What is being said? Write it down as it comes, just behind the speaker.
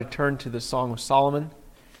turn to the Song of Solomon,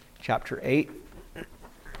 chapter 8.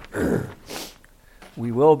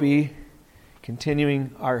 We will be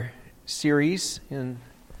continuing our series in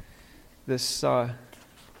this psalm.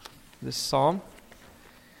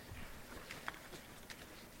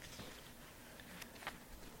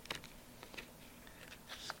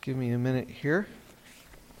 Just give me a minute here.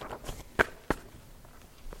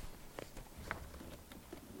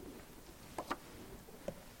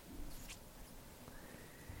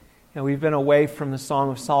 Now, we've been away from the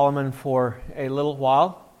Song of Solomon for a little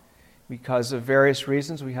while because of various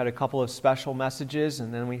reasons. We had a couple of special messages,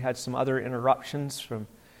 and then we had some other interruptions from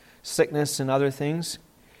sickness and other things.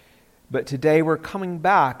 But today we're coming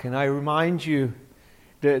back, and I remind you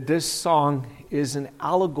that this song is an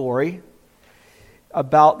allegory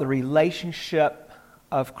about the relationship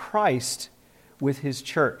of Christ with His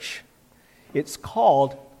church. It's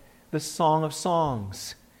called the Song of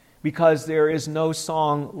Songs, because there is no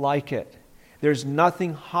song like it. There's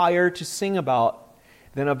nothing higher to sing about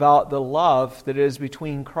than about the love that is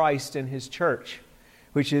between Christ and His church,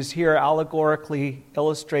 which is here allegorically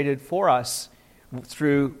illustrated for us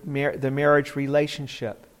through the marriage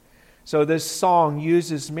relationship. So this song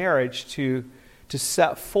uses marriage to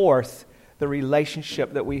set forth the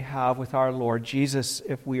relationship that we have with our Lord Jesus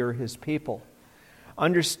if we are His people.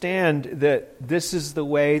 Understand that this is the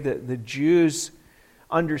way that the Jews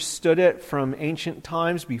understood it from ancient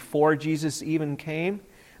times before Jesus even came.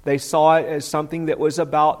 They saw it as something that was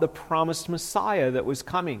about the promised Messiah that was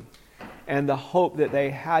coming and the hope that they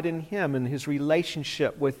had in Him and His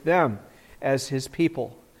relationship with them as His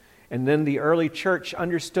people. And then the early church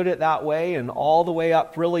understood it that way, and all the way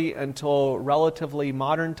up really until relatively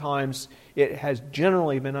modern times, it has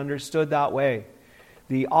generally been understood that way.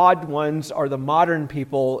 The odd ones are the modern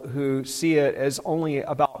people who see it as only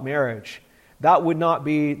about marriage. That would not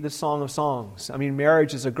be the Song of Songs. I mean,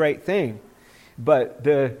 marriage is a great thing, but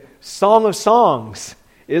the Song of Songs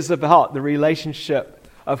is about the relationship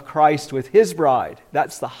of Christ with His bride.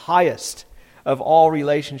 That's the highest of all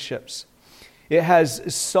relationships. It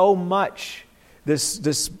has so much,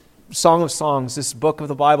 this Song of Songs, this book of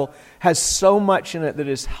the Bible, has so much in it that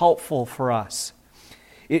is helpful for us.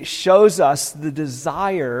 It shows us the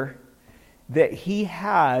desire that He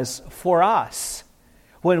has for us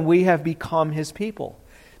when we have become His people.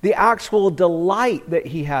 The actual delight that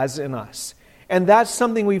He has in us. And that's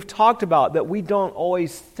something we've talked about that we don't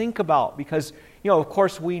always think about because, of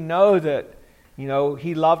course we know that,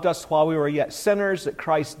 He loved us while we were yet sinners, that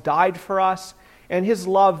Christ died for us. And His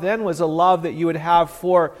love then was a love that you would have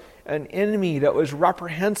for an enemy that was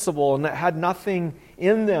reprehensible and that had nothing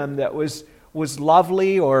in them that was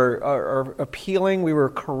lovely or appealing. We were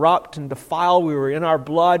corrupt and defiled. We were in our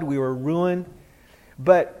blood. We were ruined.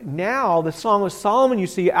 But now, the Song of Solomon, you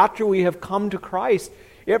see, after we have come to Christ,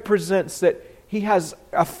 it presents that He has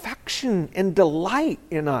affection and delight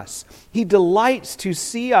in us. He delights to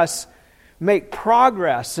see us make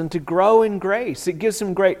progress and to grow in grace. It gives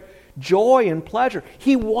Him great joy and pleasure.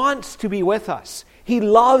 He wants to be with us. He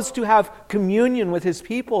loves to have communion with His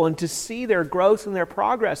people and to see their growth and their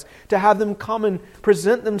progress, to have them come and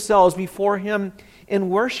present themselves before Him in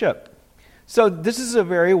worship. So this is a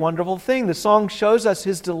very wonderful thing. The song shows us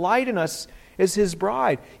His delight in us as His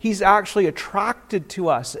bride. He's actually attracted to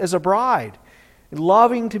us as a bride,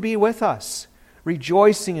 loving to be with us,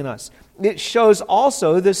 rejoicing in us. It shows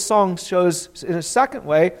also, this song shows in a second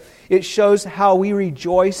way, it shows how we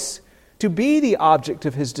rejoice to be the object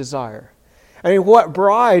of His desire. I mean, what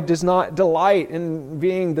bride does not delight in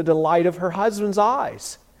being the delight of her husband's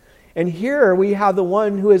eyes? And here we have the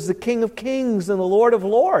one who is the King of Kings and the Lord of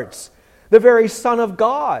Lords, the very Son of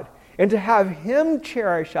God. And to have Him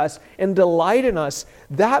cherish us and delight in us,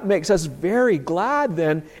 that makes us very glad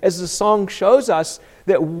then, as the song shows us,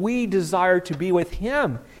 that we desire to be with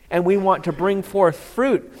Him. And we want to bring forth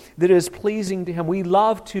fruit that is pleasing to Him. We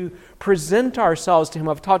love to present ourselves to Him.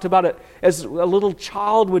 I've talked about it as a little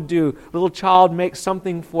child would do. A little child makes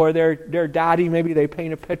something for their daddy. Maybe they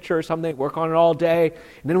paint a picture or something, work on it all day.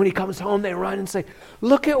 And then when he comes home, they run and say,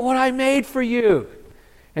 "Look at what I made for you."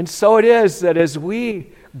 And so it is that as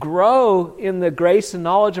we grow in the grace and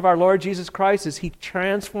knowledge of our Lord Jesus Christ, as He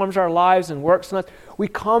transforms our lives and works in us, we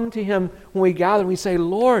come to Him when we gather and we say,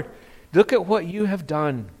 "Lord, look at what you have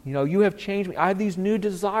done. You have changed me. I have these new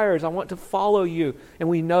desires. I want to follow you." And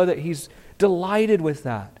we know that He's delighted with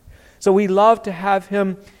that. So we love to have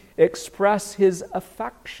Him express His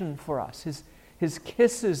affection for us, His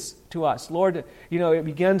kisses to us. Lord, it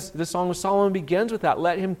begins, the Song of Solomon begins with that.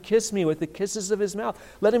 Let Him kiss me with the kisses of His mouth.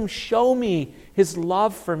 Let Him show me His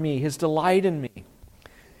love for me, His delight in me.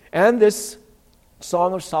 And this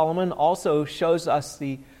Song of Solomon also shows us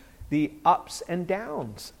the the ups and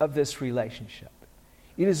downs of this relationship.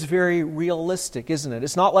 It is very realistic, isn't it?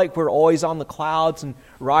 It's not like we're always on the clouds and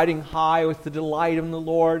riding high with the delight in the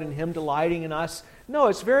Lord and Him delighting in us. No,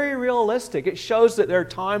 it's very realistic. It shows that there are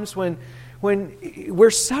times when we're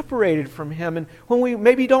separated from Him and when we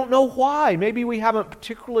maybe don't know why. Maybe we haven't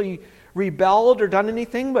particularly rebelled or done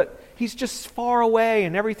anything, but He's just far away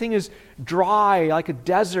and everything is dry like a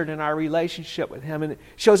desert in our relationship with Him. And it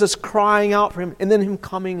shows us crying out for Him and then Him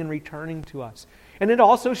coming and returning to us. And it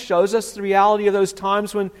also shows us the reality of those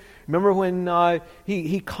times when, remember when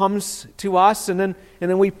he comes to us and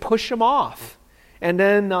then we push Him off. And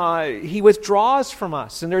then He withdraws from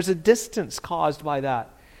us. And there's a distance caused by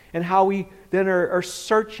that. And how we then are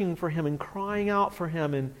searching for Him and crying out for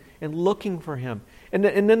Him and looking for Him. And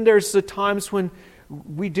then there's the times when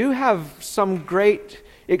we do have some great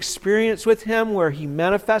experience with Him where He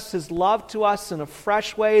manifests His love to us in a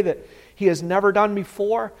fresh way that He has never done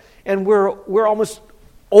before. And we're almost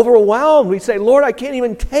overwhelmed. We say, Lord, I can't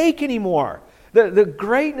even take anymore. The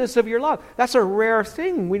greatness of your love. That's a rare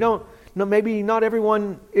thing. We don't, maybe not every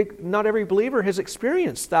believer has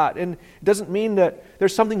experienced that. And it doesn't mean that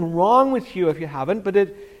there's something wrong with you if you haven't, but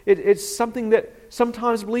it's something that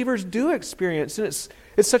sometimes believers do experience. And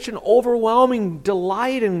it's such an overwhelming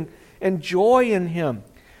delight and joy in Him.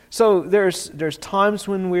 So there's times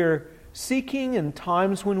when we're seeking and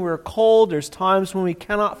times when we're cold. There's times when we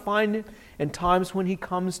cannot find Him and times when He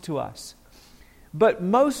comes to us. But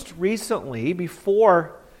most recently,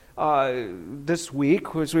 before this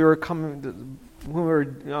week, as we were when we were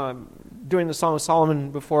doing the Song of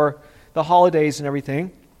Solomon before the holidays and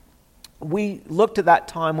everything, we looked at that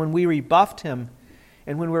time when we rebuffed Him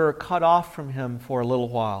and when we were cut off from Him for a little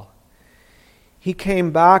while. He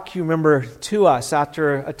came back, you remember, to us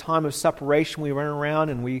after a time of separation. We went around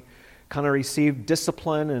and we kind of received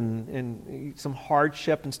discipline and some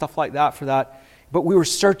hardship and stuff like that for that. But we were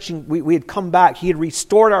searching, we had come back. He had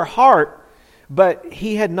restored our heart, but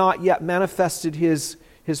He had not yet manifested His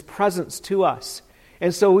presence to us.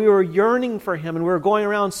 And so we were yearning for Him and we were going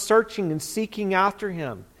around searching and seeking after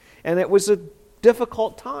Him. And it was a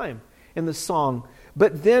difficult time in the song.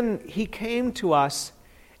 But then He came to us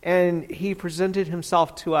and He presented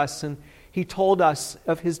Himself to us and He told us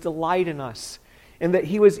of His delight in us. And that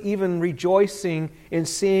He was even rejoicing in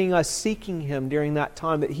seeing us seeking Him during that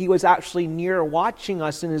time. That He was actually near watching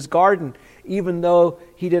us in His garden, even though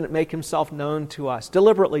He didn't make Himself known to us.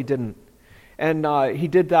 Deliberately didn't. And He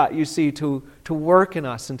did that, you see, to work in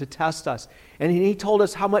us and to test us. And He told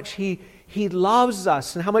us how much He loves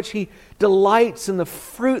us and how much He delights in the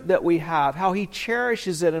fruit that we have. How He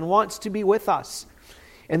cherishes it and wants to be with us.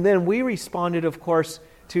 And then we responded, of course,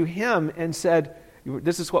 to Him and said,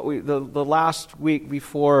 this is what the last week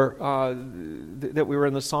before that we were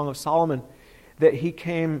in the Song of Solomon, that He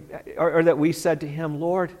came, or that we said to Him,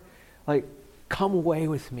 Lord, come away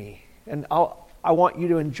with me, and I want you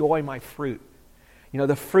to enjoy my fruit. You know,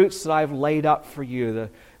 the fruits that I've laid up for you,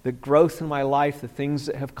 the growth in my life, the things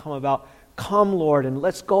that have come about. Come, Lord, and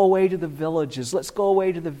let's go away to the villages. Let's go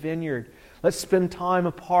away to the vineyard. Let's spend time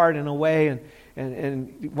apart and away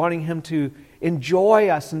and wanting Him to enjoy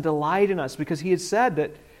us and delight in us, because He had said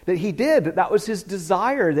that He did, that was His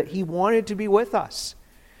desire, that He wanted to be with us.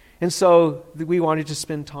 And so we wanted to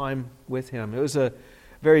spend time with Him. It was a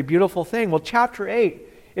very beautiful thing. Well, chapter 8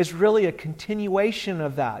 is really a continuation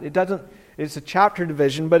of that. It's a chapter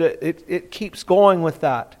division, but it keeps going with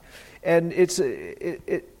that. And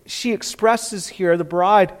she expresses here, the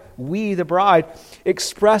bride,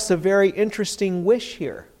 express a very interesting wish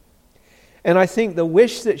here. And I think the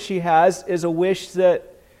wish that she has is a wish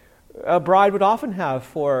that a bride would often have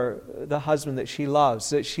for the husband that she loves,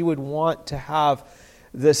 that she would want to have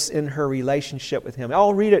this in her relationship with him.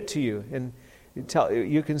 I'll read it to you, and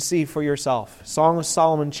you can see for yourself. Song of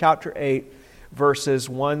Solomon, chapter 8, verses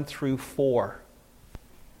 1 through 4.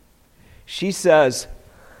 She says,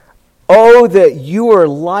 "Oh, that you were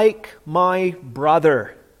like my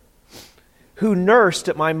brother, who nursed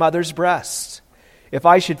at my mother's breast. If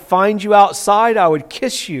I should find you outside, I would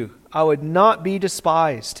kiss you. I would not be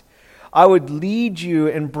despised. I would lead you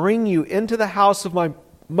and bring you into the house of my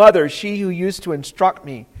mother, she who used to instruct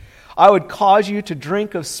me. I would cause you to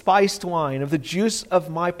drink of spiced wine, of the juice of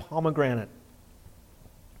my pomegranate.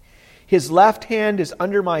 His left hand is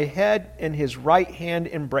under my head, and his right hand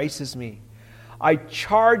embraces me. I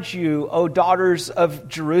charge you, O daughters of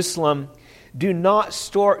Jerusalem, do not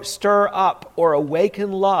stir up or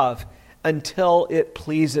awaken love until it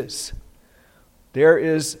pleases." There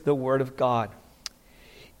is the Word of God.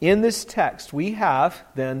 In this text, we have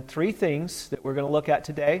then three things that we're going to look at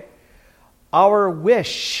today. Our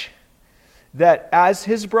wish that as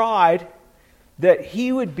His bride, that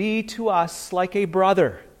He would be to us like a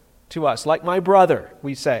brother to us, like my brother,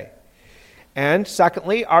 we say. And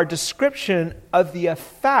secondly, our description of the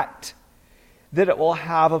effect that it will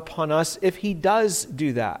have upon us if He does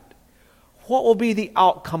do that. What will be the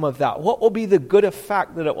outcome of that? What will be the good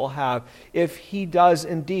effect that it will have if He does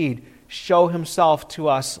indeed show Himself to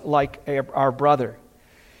us like our brother?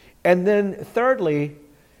 And then thirdly,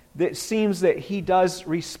 it seems that He does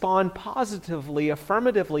respond positively,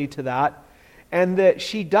 affirmatively to that, and that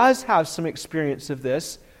she does have some experience of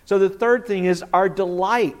this. So the third thing is our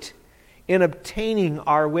delight in obtaining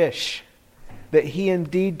our wish, that He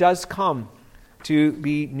indeed does come to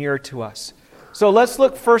be near to us. So let's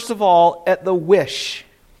look first of all at the wish.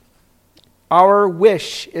 Our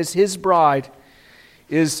wish as His bride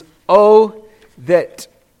is, oh, that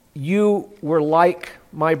you were like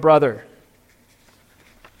my brother.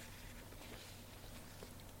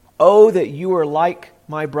 Oh, that you were like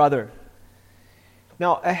my brother.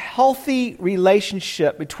 Now, a healthy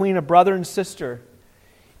relationship between a brother and sister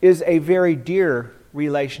is a very dear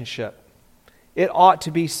relationship. It ought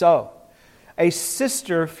to be so. A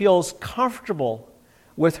sister feels comfortable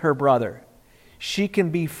with her brother. She can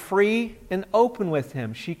be free and open with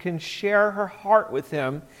him. She can share her heart with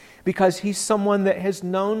him because he's someone that has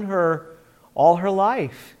known her all her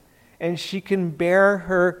life. And she can bear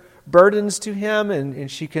her burdens to him and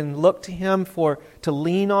she can look to him to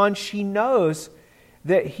lean on. She knows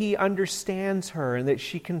that he understands her and that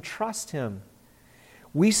she can trust him.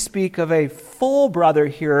 We speak of a full brother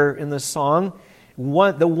here in the song,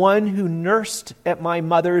 the one who nursed at my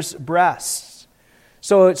mother's breasts.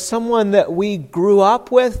 So it's someone that we grew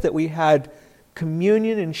up with, that we had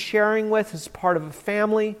communion and sharing with as part of a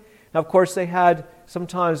family. Now, of course,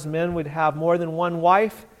 sometimes men would have more than one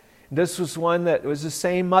wife. This was one that was the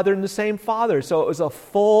same mother and the same father. So it was a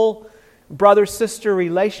full brother-sister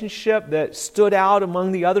relationship that stood out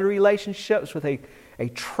among the other relationships with a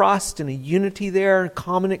trust and a unity there,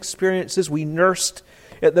 common experiences. We nursed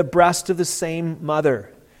at the breast of the same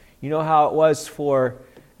mother. You know how it was for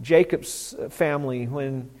Jacob's family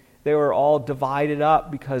when they were all divided up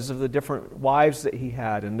because of the different wives that he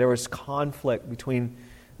had, and there was conflict between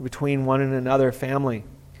one and another family.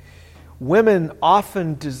 Women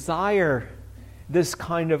often desire this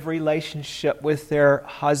kind of relationship with their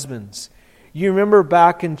husbands. You remember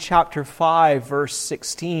back in chapter 5, verse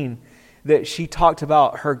 16, that she talked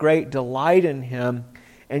about her great delight in him,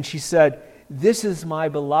 and she said, "This is my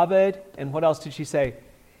beloved," and what else did she say?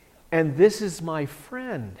 "And this is my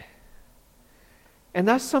friend." And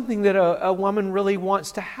that's something that a woman really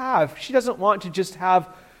wants to have. She doesn't want to just have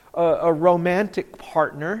a romantic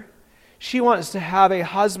partner. She wants to have a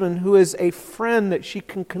husband who is a friend that she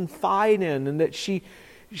can confide in and that she's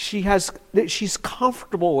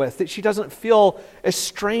comfortable with, that she doesn't feel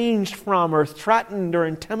estranged from or threatened or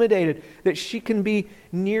intimidated, that she can be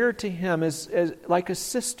near to him as like a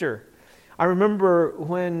sister. I remember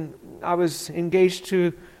when I was engaged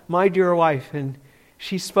to my dear wife, and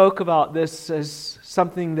she spoke about this as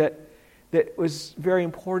something that was very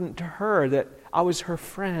important to her, that I was her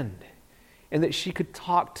friend and that she could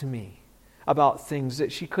talk to me about things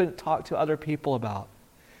that she couldn't talk to other people about.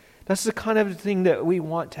 That's the kind of thing that we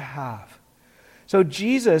want to have. So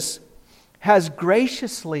Jesus has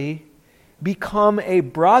graciously become a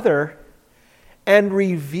brother and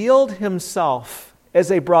revealed himself as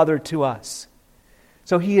a brother to us.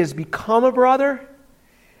 So he has become a brother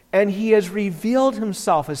and he has revealed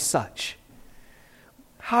himself as such.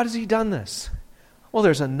 How has he done this? Well,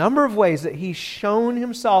 there's a number of ways that he's shown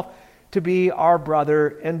himself to be our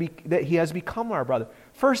brother and that he has become our brother.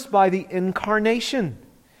 First, by the incarnation.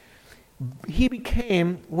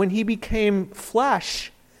 When he became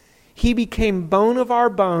flesh, he became bone of our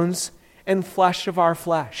bones and flesh of our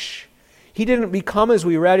flesh. He didn't become, as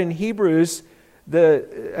we read in Hebrews,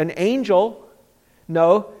 an angel.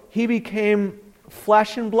 No, he became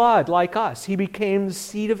flesh and blood like us. He became the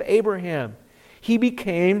seed of Abraham. He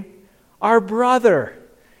became our brother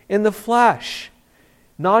in the flesh.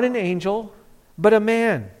 Not an angel, but a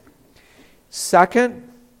man. Second,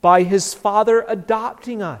 by his Father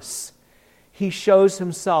adopting us, he shows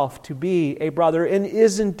himself to be a brother and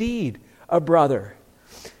is indeed a brother.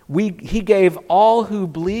 He gave all who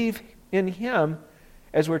believe in him,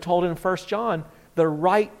 as we're told in 1 John, the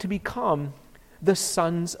right to become the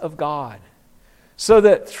sons of God. So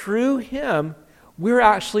that through him, we're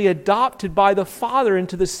actually adopted by the Father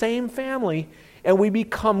into the same family, and we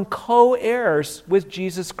become co-heirs with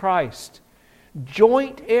Jesus Christ,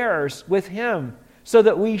 joint heirs with him, so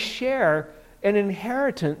that we share an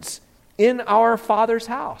inheritance in our Father's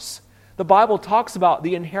house. The Bible talks about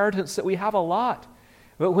the inheritance that we have a lot.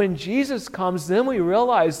 But when Jesus comes, then we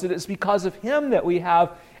realize that it's because of Him that we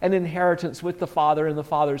have an inheritance with the Father in the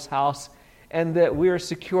Father's house, and that we are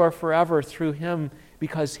secure forever through Him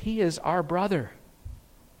because He is our brother.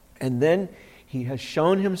 And then He has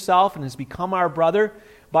shown Himself and has become our brother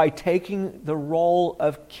by taking the role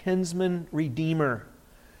of kinsman redeemer,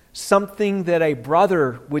 something that a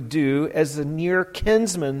brother would do as a near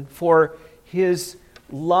kinsman for his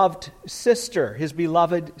loved sister, his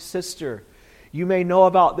beloved sister. You may know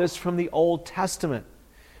about this from the Old Testament.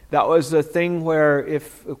 That was a thing where,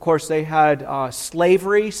 if, of course, they had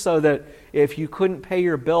slavery, so that if you couldn't pay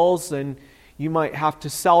your bills, then you might have to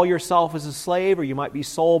sell yourself as a slave, or you might be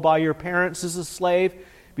sold by your parents as a slave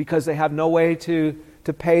because they have no way to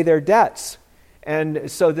pay their debts.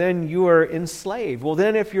 And so then you are enslaved. Well,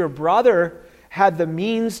 then if your brother had the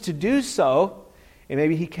means to do so, and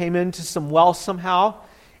maybe he came into some wealth somehow,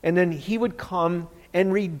 and then he would come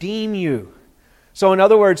and redeem you. So in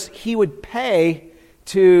other words, he would pay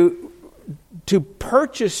to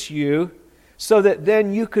purchase you so that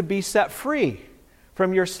then you could be set free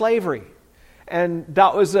from your slavery. And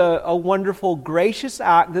that was a wonderful, gracious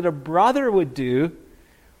act that a brother would do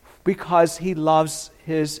because he loves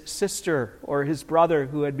his sister or his brother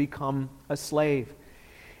who had become a slave.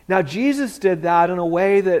 Now, Jesus did that in a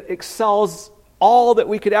way that excels all that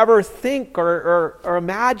we could ever think or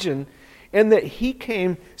imagine, in that He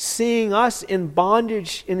came seeing us in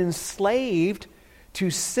bondage and enslaved to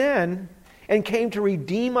sin, and came to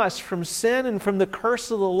redeem us from sin and from the curse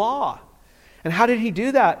of the law. And how did He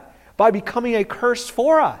do that? By becoming a curse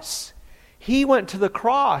for us. He went to the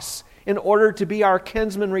cross in order to be our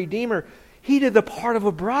kinsman redeemer. He did the part of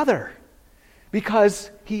a brother because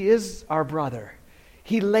He is our brother.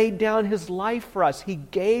 He laid down His life for us. He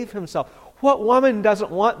gave Himself. What woman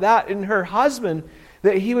doesn't want that in her husband,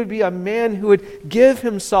 that he would be a man who would give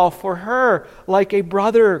himself for her like a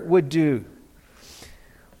brother would do?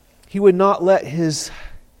 He would not let his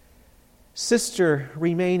sister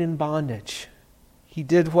remain in bondage. He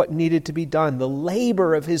did what needed to be done, the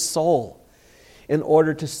labor of His soul, in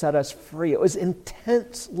order to set us free. It was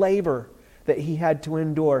intense labor that He had to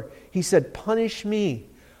endure. He said, "Punish me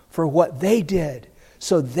for what they did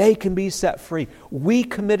so they can be set free." We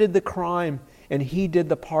committed the crime, and He did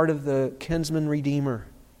the part of the kinsman redeemer.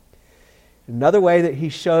 Another way that He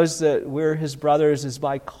shows that we're His brothers is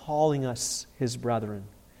by calling us His brethren.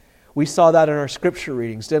 We saw that in our scripture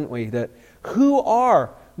readings, didn't we? That who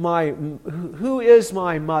is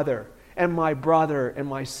my mother and my brother and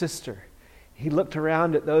my sister? He looked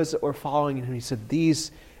around at those that were following Him, and He said,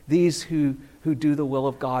 these who do the will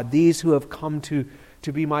of God, these who have come to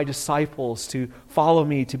be my disciples, to follow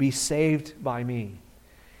me, to be saved by me.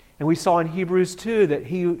 And we saw in Hebrews 2 that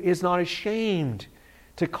He is not ashamed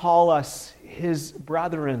to call us His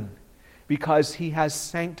brethren, because He has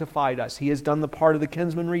sanctified us. He has done the part of the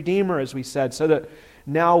kinsman redeemer, as we said, so that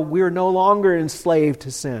now we're no longer enslaved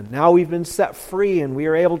to sin. Now we've been set free, and we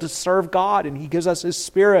are able to serve God, and He gives us His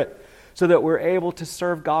Spirit so that we're able to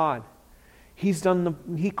serve God.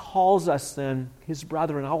 He calls us then His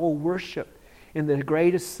brethren. I will worship in the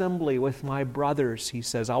great assembly with my brothers, He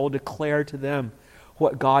says. I will declare to them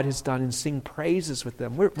what God has done and sing praises with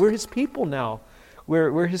them. We're His people now.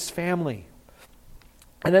 We're His family.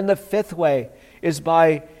 And then the fifth way is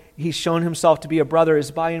by He's shown Himself to be a brother,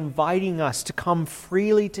 is by inviting us to come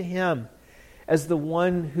freely to Him as the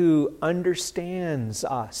one who understands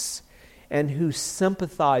us and who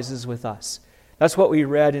sympathizes with us. That's what we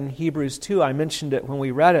read in Hebrews 2. I mentioned it when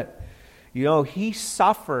we read it. You know, He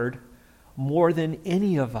suffered more than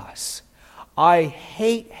any of us. I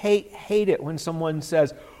hate it when someone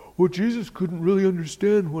says, "Well, Jesus couldn't really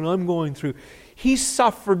understand what I'm going through." He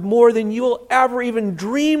suffered more than you'll ever even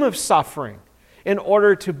dream of suffering in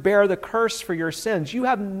order to bear the curse for your sins. You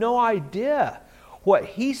have no idea what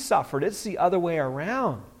He suffered. It's the other way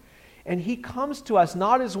around. And He comes to us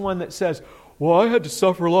not as one that says, "Well, I had to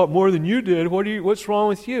suffer a lot more than you did. What's wrong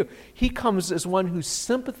with you?" He comes as one who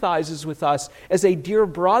sympathizes with us, as a dear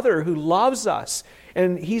brother who loves us.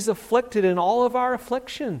 And He's afflicted in all of our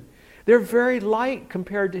affliction. They're very light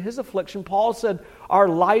compared to His affliction. Paul said, "Our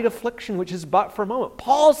light affliction, which is but for a moment."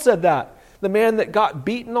 Paul said that. The man that got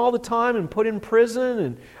beaten all the time and put in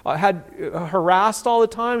prison and had harassed all the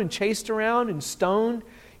time and chased around and stoned.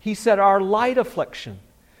 He said, "Our light affliction,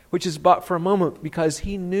 which is but for a moment," because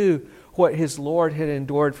he knew what his Lord had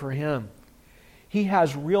endured for him. He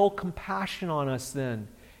has real compassion on us then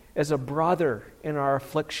as a brother in our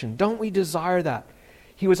affliction. Don't we desire that?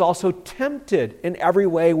 He was also tempted in every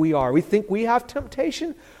way we are. We think we have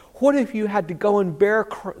temptation. What if you had to go and bear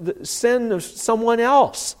the sin of someone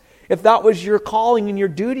else if that was your calling and your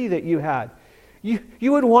duty that you had,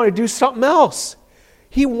 you would want to do something else.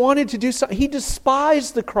 He wanted to do something. He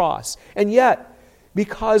despised the cross. And yet,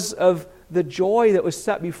 because of the joy that was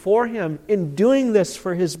set before him in doing this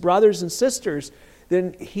for his brothers and sisters,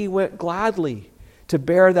 then he went gladly to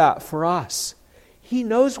bear that for us. He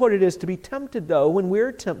knows what it is to be tempted, though, when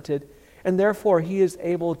we're tempted, and therefore he is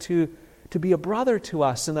able to be a brother to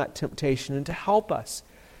us in that temptation and to help us.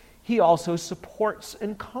 He also supports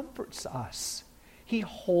and comforts us. He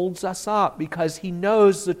holds us up because he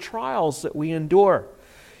knows the trials that we endure.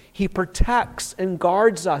 He protects and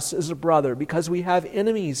guards us as a brother because we have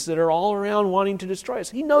enemies that are all around wanting to destroy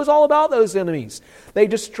us. He knows all about those enemies. They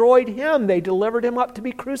destroyed him. They delivered him up to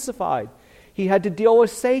be crucified. He had to deal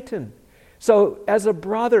with Satan. So as a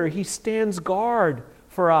brother, he stands guard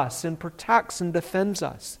for us and protects and defends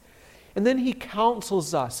us. And then he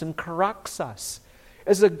counsels us and corrects us.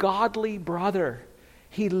 As a godly brother,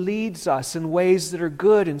 he leads us in ways that are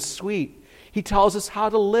good and sweet. He tells us how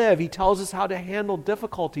to live. He tells us how to handle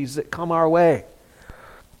difficulties that come our way.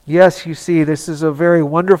 Yes, you see, this is a very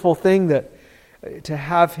wonderful thing that to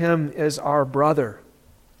have him as our brother.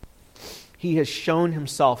 He has shown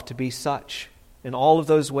himself to be such in all of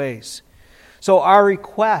those ways. So our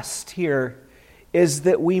request here is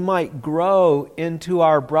that we might grow into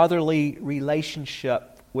our brotherly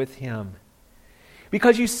relationship with him.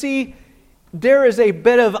 Because you see, there is a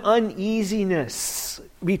bit of uneasiness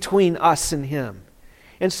between us and him.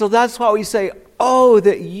 And so that's why we say, oh,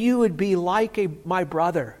 that you would be like my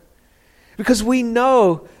brother. Because we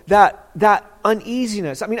know that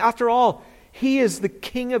uneasiness. I mean, after all, he is the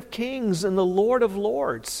King of Kings and the Lord of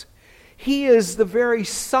Lords. He is the very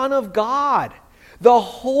Son of God, the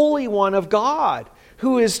Holy One of God,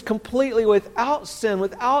 who is completely without sin,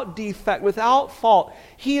 without defect, without fault.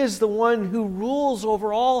 He is the one who rules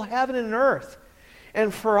over all heaven and earth.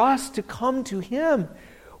 And for us to come to him,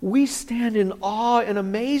 we stand in awe and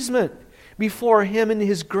amazement before him in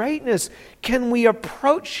his greatness. Can we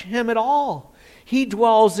approach him at all? He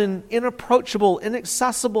dwells in inapproachable,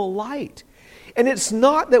 inaccessible light. And it's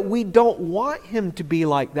not that we don't want him to be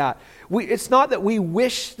like that. It's not that we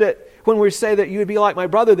wish that when we say that you would be like my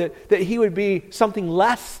brother, that he would be something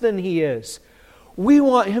less than he is. We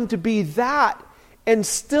want him to be that and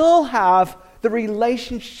still have the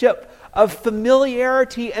relationship of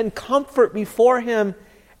familiarity and comfort before him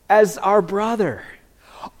as our brother.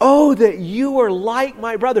 Oh, that you were like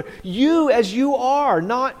my brother. You as you are,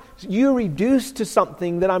 not you reduced to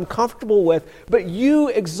something that I'm comfortable with, but you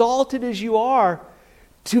exalted as you are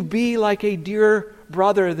to be like a dear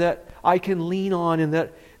brother that I can lean on and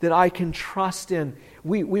that I can trust in.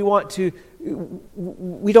 We don't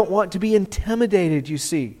want to be intimidated, you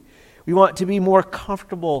see. We want to be more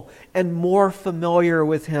comfortable and more familiar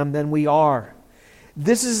with him than we are.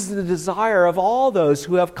 This is the desire of all those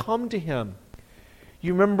who have come to him.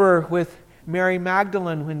 You remember with Mary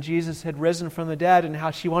Magdalene when Jesus had risen from the dead and how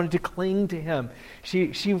she wanted to cling to him.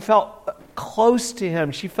 She felt close to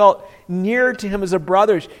him. She felt near to him as a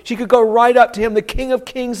brother. She could go right up to him, the King of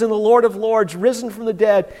Kings and the Lord of Lords, risen from the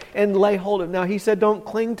dead, and lay hold of him. Now he said, don't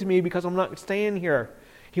cling to me because I'm not staying here.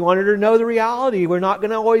 He wanted her to know the reality. We're not going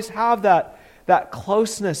to always have that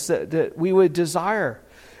closeness that we would desire.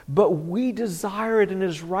 But we desire it, and it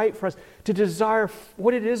is right for us to desire.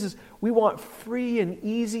 What it is we want free and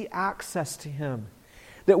easy access to him.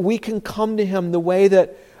 That we can come to him the way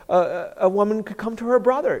that a woman could come to her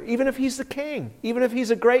brother. Even if he's the king, even if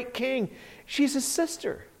he's a great king, she's his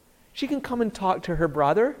sister. She can come and talk to her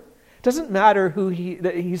brother. It doesn't matter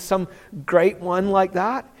that he's some great one like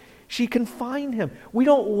that. She can find him. We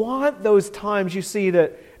don't want those times, you see,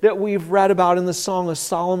 that we've read about in the Song of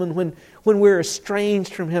Solomon when we're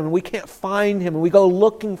estranged from him and we can't find him and we go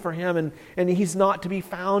looking for him and he's not to be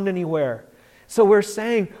found anywhere. So we're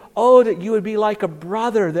saying, oh, that you would be like a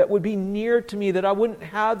brother that would be near to me, that I wouldn't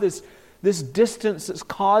have this distance that's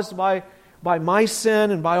caused by my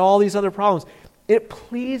sin and by all these other problems. It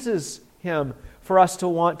pleases him for us to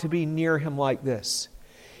want to be near him like this.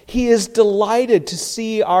 He is delighted to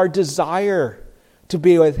see our desire to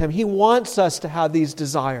be with him. He wants us to have these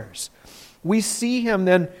desires. We see him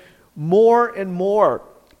then more and more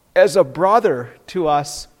as a brother to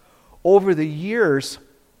us over the years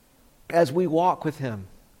as we walk with him.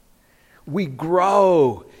 We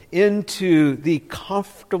grow into the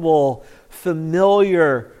comfortable,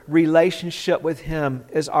 familiar relationship with him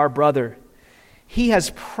as our brother. He has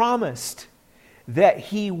promised that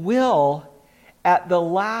he will, at the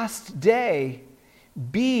last day,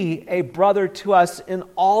 be a brother to us in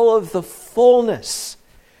all of the fullness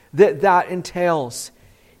that entails.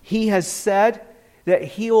 He has said that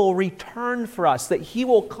He will return for us, that He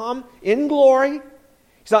will come in glory.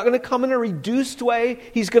 He's not going to come in a reduced way.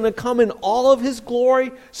 He's going to come in all of His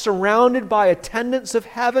glory, surrounded by attendants of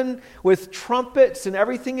heaven with trumpets and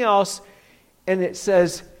everything else. And it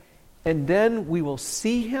says, and then we will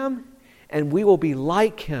see Him and we will be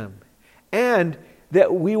like Him, and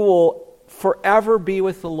that we will forever be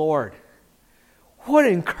with the Lord. What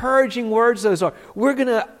encouraging words those are. We're going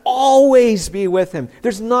to always be with Him.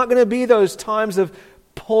 There's not going to be those times of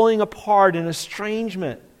pulling apart and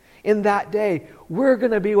estrangement. In that day, we're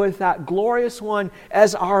going to be with that glorious one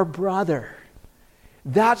as our brother.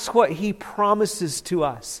 That's what He promises to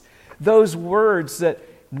us. Those words that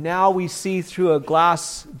now we see through a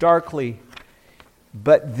glass darkly,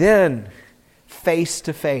 but then face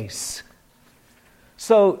to face.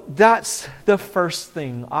 So that's the first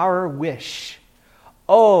thing, our wish.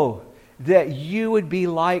 Oh, that you would be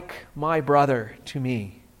like my brother to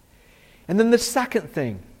me. And then the second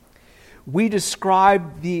thing, we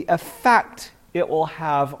describe the effect it will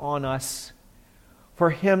have on us for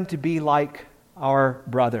Him to be like our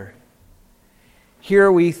brother.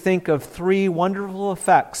 Here we think of 3 wonderful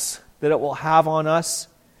effects that it will have on us,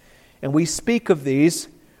 and we speak of these.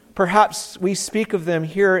 Perhaps we speak of them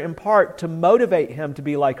here in part to motivate Him to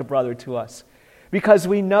be like a brother to us, because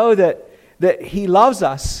we know that He loves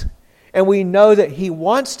us, and we know that He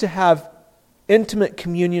wants to have intimate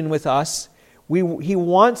communion with us. He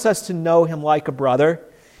wants us to know Him like a brother,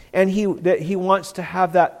 and that He wants to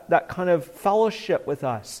have that kind of fellowship with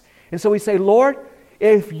us. And so we say, Lord,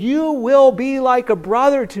 if you will be like a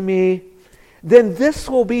brother to me, then this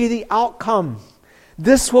will be the outcome.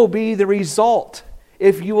 This will be the result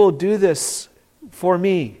if you will do this for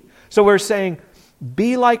me. So we're saying,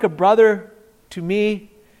 be like a brother to me,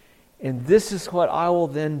 and this is what I will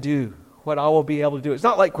then do, what I will be able to do. It's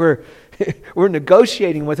not like we're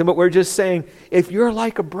negotiating with Him, but we're just saying, if you're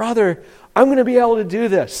like a brother, I'm going to be able to do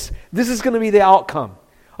this. This is going to be the outcome.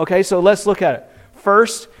 Okay, so let's look at it.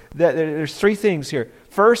 First, there's 3 things here.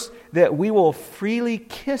 First, that we will freely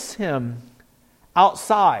kiss Him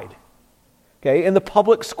outside, okay, in the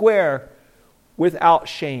public square without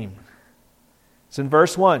shame. It's in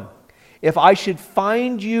verse 1. If I should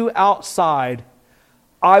find you outside,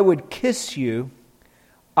 I would kiss you.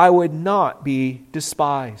 I would not be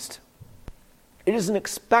despised. It is an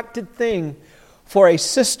expected thing for a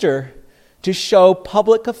sister to show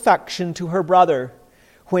public affection to her brother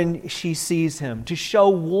when she sees him, to show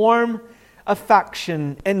warm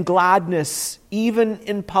affection and gladness even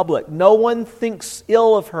in public. No one thinks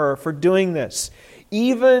ill of her for doing this.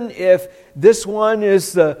 Even if this one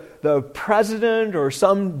is the president or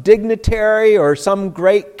some dignitary or some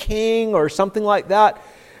great king or something like that,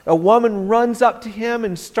 a woman runs up to him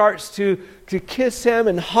and starts to kiss him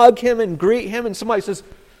and hug him and greet him, and somebody says,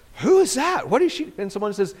 "Who is that? What is she?" And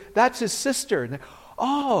someone says, "That's his sister." And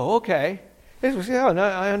 "Oh, okay. Yeah, no,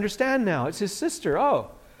 I understand now. It's his sister.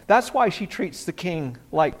 Oh, that's why she treats the king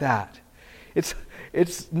like that."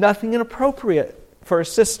 It's nothing inappropriate for a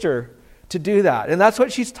sister to do that. And that's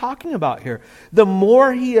what she's talking about here. The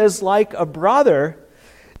more he is like a brother,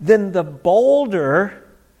 then the bolder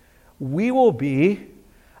we will be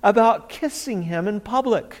about kissing him in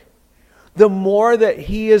public. The more that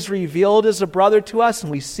he is revealed as a brother to us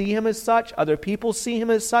and we see him as such, other people see him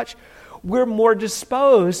as such, we're more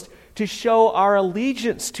disposed to show our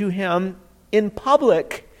allegiance to him in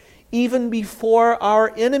public, even before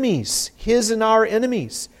our enemies, his and our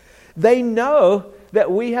enemies. They know that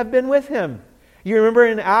we have been with him. You remember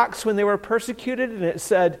in Acts when they were persecuted, and it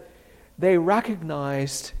said they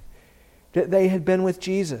recognized that they had been with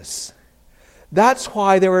Jesus. That's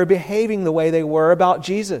why they were behaving the way they were about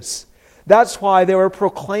Jesus. That's why they were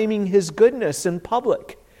proclaiming his goodness in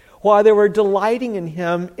public. Why they were delighting in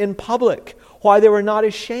him in public. Why they were not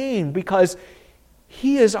ashamed, because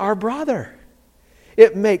he is our brother.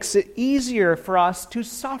 It makes it easier for us to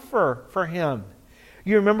suffer for him.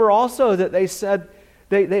 You remember also that they said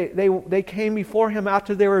they came before him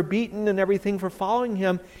after they were beaten and everything for following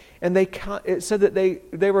him, and it said that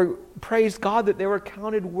they were praised God that they were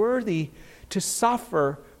counted worthy to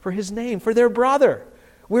suffer for his name, for their brother.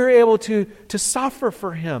 We're able to suffer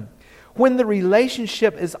for him. When the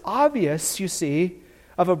relationship is obvious, you see,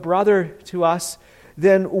 of a brother to us,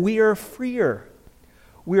 then we are freer.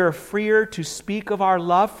 We are freer to speak of our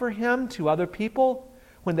love for him to other people.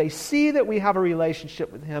 When they see that we have a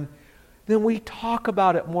relationship with him, then we talk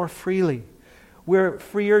about it more freely. We're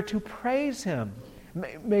freer to praise him.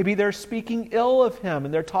 Maybe they're speaking ill of him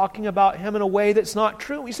and they're talking about him in a way that's not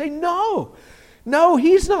true. We say, no,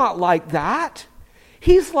 he's not like that.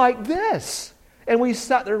 He's like this. And we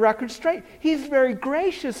set the record straight. He's very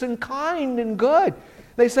gracious and kind and good.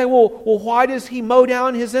 They say, well, why does he mow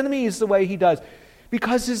down his enemies the way he does?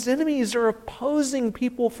 Because his enemies are opposing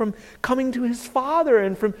people from coming to his Father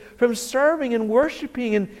and from serving and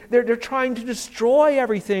worshiping, and they're trying to destroy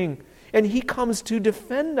everything. And he comes to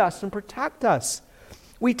defend us and protect us.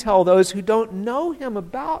 We tell those who don't know him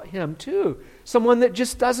about him too. Someone that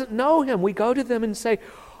just doesn't know him, we go to them and say,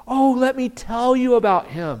 oh, let me tell you about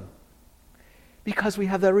him. Because we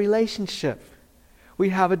have that relationship. We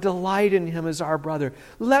have a delight in him as our brother.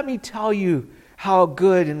 Let me tell you how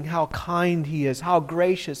good and how kind he is, how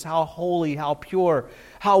gracious, how holy, how pure,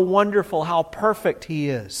 how wonderful, how perfect he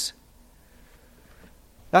is.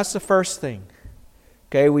 That's the first thing.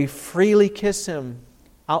 Okay, we freely kiss him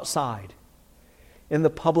outside in the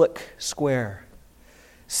public square.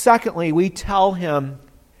 Secondly, we tell him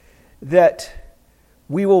that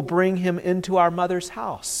we will bring him into our mother's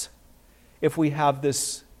house if we have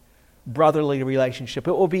this brotherly relationship.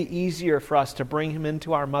 It will be easier for us to bring him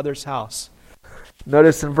into our mother's house.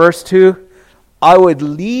 Notice in verse 2, I would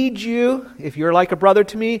lead you, if you're like a brother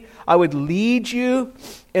to me, I would lead you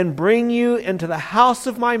and bring you into the house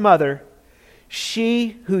of my mother,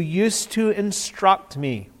 she who used to instruct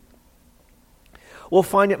me. We'll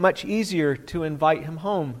find it much easier to invite him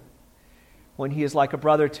home when he is like a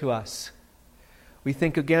brother to us. We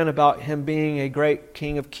think again about him being a great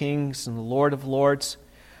King of Kings and the Lord of Lords.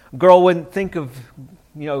 A girl wouldn't think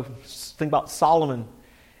about Solomon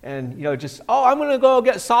and, just, I'm going to go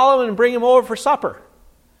get Solomon and bring him over for supper.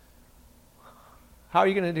 How are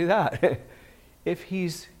you going to do that? If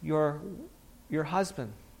he's your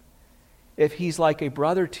husband, if he's like a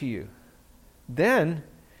brother to you, then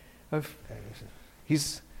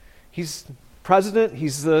he's president,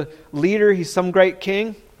 he's the leader, he's some great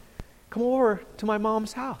king. Come over to my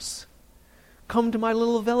mom's house. Come to my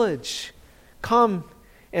little village. Come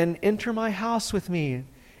and enter my house with me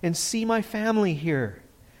and see my family here.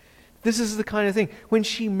 This is the kind of thing. When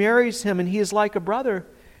she marries him and he is like a brother,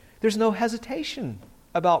 there's no hesitation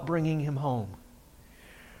about bringing him home.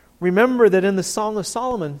 Remember that in the Song of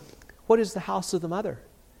Solomon, what is the house of the mother?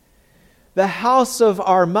 The house of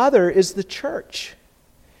our mother is the church.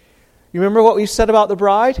 You remember what we said about the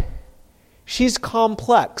bride? She's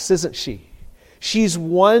complex, isn't she? She's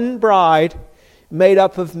one bride made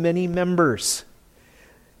up of many members.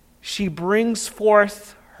 She brings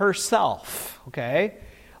forth herself, okay?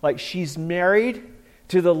 Like she's married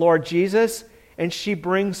to the Lord Jesus, and she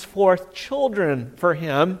brings forth children for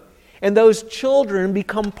him, and those children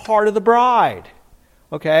become part of the bride.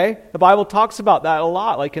 Okay? The Bible talks about that a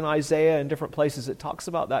lot, like in Isaiah and different places. It talks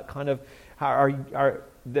about that kind of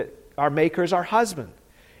that our Maker is our husband,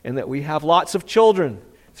 and that we have lots of children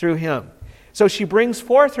through him. So she brings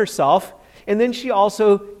forth herself, and then she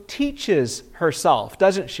also teaches herself,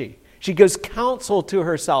 doesn't she? She gives counsel to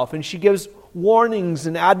herself, and she gives warnings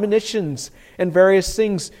and admonitions and various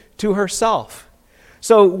things to herself.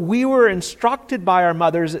 So we were instructed by our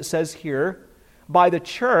mothers, it says here, by the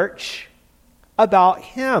church about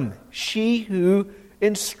him, she who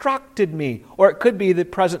instructed me. Or it could be the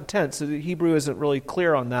present tense. The Hebrew isn't really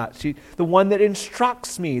clear on that. The one that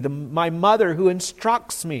instructs me, my mother who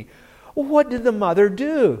instructs me. Well, what did the mother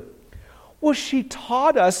do? Well, she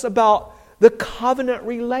taught us about the covenant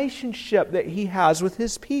relationship that he has with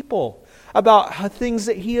his people, about things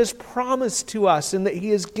that he has promised to us and that he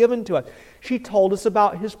has given to us. She told us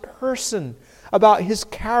about his person, about his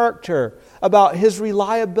character, about his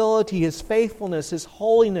reliability, his faithfulness, his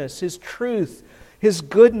holiness, his truth, his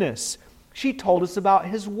goodness. She told us about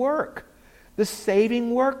his work, the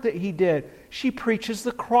saving work that he did. She preaches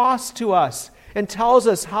the cross to us and tells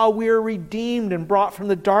us how we are redeemed and brought from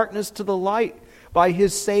the darkness to the light by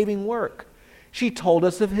his saving work. She told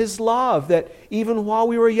us of his love, that even while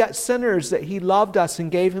we were yet sinners, that he loved us and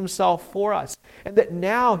gave himself for us, and that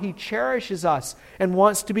now he cherishes us and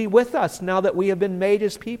wants to be with us now that we have been made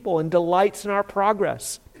his people and delights in our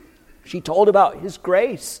progress. She told about his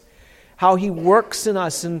grace, how he works in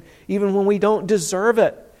us and even when we don't deserve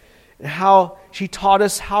it, and how she taught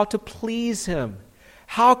us how to please him.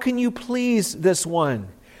 How can you please this one?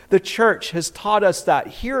 The church has taught us that.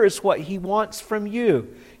 Here is what he wants from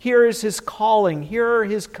you. Here is his calling. Here are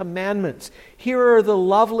his commandments. Here are the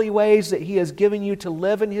lovely ways that he has given you to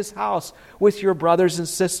live in his house with your brothers and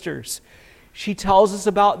sisters. She tells us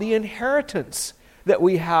about the inheritance that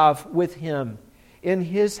we have with him in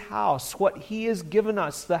his house, what he has given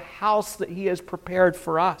us, the house that he has prepared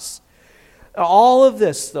for us. All of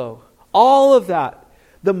this, though, all of that,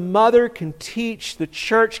 the mother can teach, the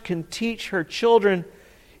church can teach her children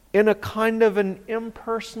in a kind of an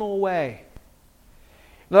impersonal way.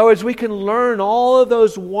 In other words, we can learn all of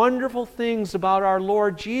those wonderful things about our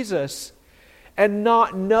Lord Jesus and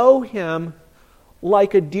not know Him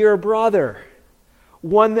like a dear brother,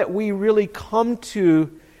 one that we really come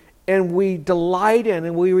to and we delight in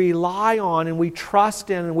and we rely on and we trust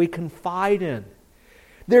in and we confide in.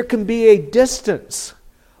 There can be a distance,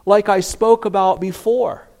 like I spoke about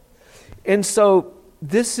before. And so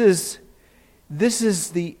this is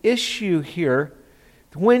the issue here.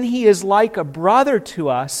 When He is like a brother to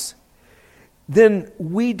us, then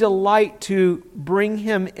we delight to bring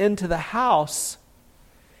Him into the house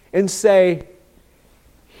and say,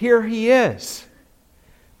 here He is,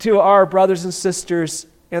 to our brothers and sisters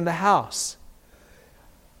in the house.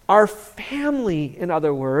 Our family, in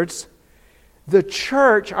other words, the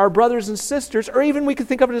church, our brothers and sisters, or even we could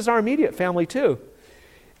think of it as our immediate family too,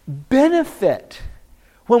 benefit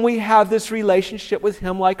when we have this relationship with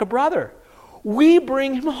Him like a brother. We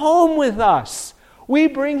bring Him home with us. We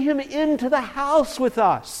bring Him into the house with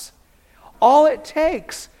us. All it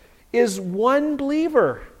takes is one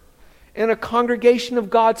believer in a congregation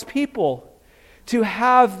of God's people to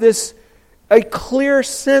have a clear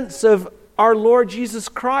sense of our Lord Jesus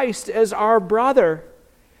Christ as our brother,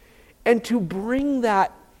 and to bring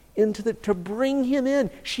that to bring Him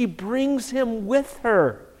in. She brings Him with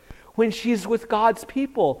her when she's with God's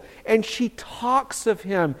people, and she talks of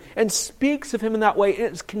Him and speaks of Him in that way.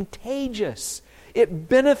 It's contagious. It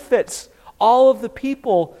benefits all of the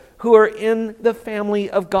people who are in the family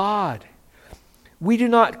of God. We do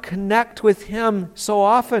not connect with Him so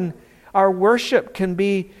often. Our worship can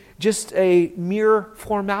be just a mere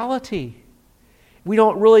formality. We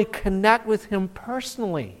don't really connect with Him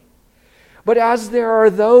personally. But as there are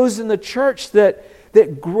those in the church that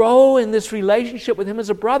grow in this relationship with Him as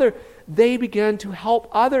a brother, they begin to help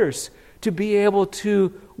others to be able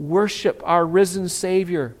to worship our risen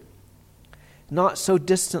Savior, not so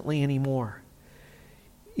distantly anymore.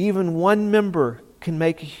 Even one member can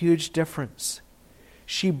make a huge difference.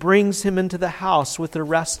 She brings Him into the house with the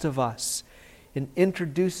rest of us and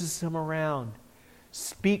introduces Him around,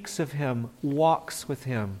 speaks of Him, walks with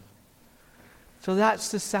Him. So that's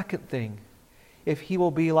the second thing. If He will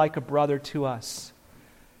be like a brother to us.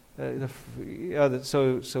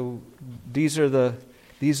 So these are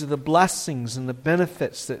the blessings and the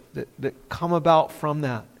benefits that come about from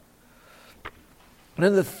that. And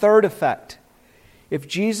then the third effect, if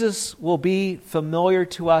Jesus will be familiar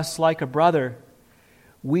to us like a brother,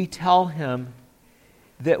 we tell Him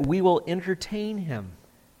that we will entertain Him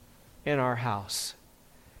in our house.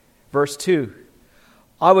 Verse 2,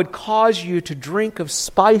 I would cause you to drink of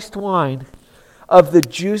spiced wine, of the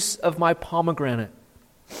juice of my pomegranate.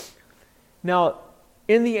 Now,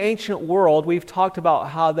 in the ancient world, we've talked about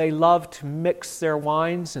how they loved to mix their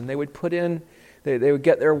wines, and they would put in, they would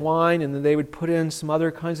get their wine, and then they would put in some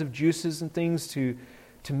other kinds of juices and things to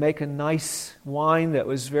make a nice wine that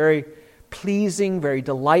was very pleasing, very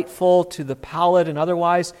delightful to the palate and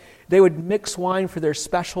otherwise. They would mix wine for their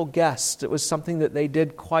special guests. It was something that they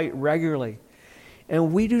did quite regularly.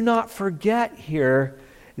 And we do not forget here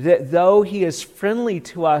that though He is friendly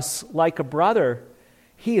to us like a brother,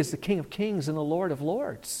 He is the King of Kings and the Lord of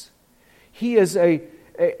Lords. He is a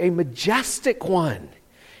majestic one.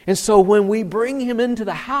 And so when we bring Him into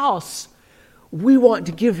the house, we want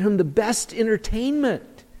to give Him the best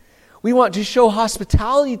entertainment. We want to show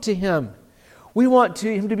hospitality to Him. We want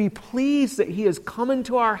Him to be pleased that He has come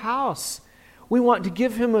into our house. We want to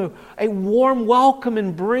give Him a warm welcome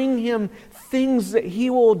and bring Him things that He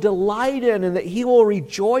will delight in and that He will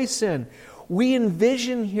rejoice in. We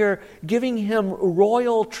envision here giving Him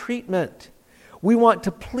royal treatment. We want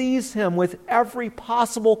to please Him with every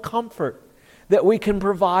possible comfort that we can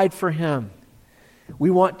provide for Him. We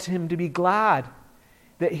want Him to be glad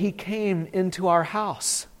that He came into our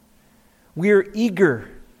house. We are eager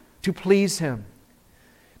to please Him.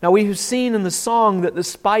 Now, we have seen in the song that the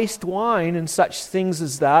spiced wine and such things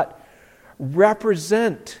as that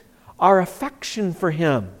represent our affection for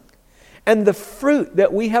Him and the fruit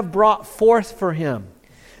that we have brought forth for Him.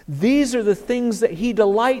 These are the things that He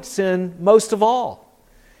delights in most of all.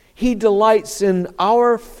 He delights in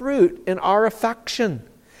our fruit and our affection.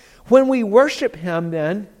 When we worship Him,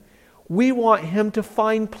 then, we want Him to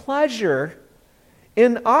find pleasure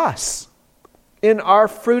in us, in our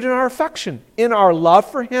fruit and our affection, in our love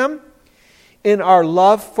for Him, in our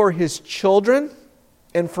love for His children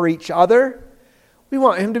and for each other. We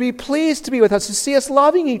want Him to be pleased to be with us, to see us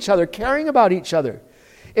loving each other, caring about each other.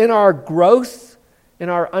 In our growth, in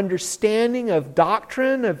our understanding of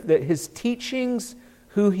doctrine, of His teachings,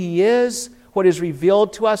 who He is, what is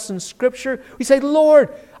revealed to us in Scripture, we say,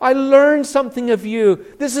 Lord, I learned something of you.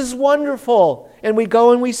 This is wonderful. And we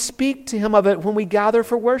go and we speak to Him of it when we gather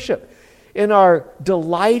for worship. In our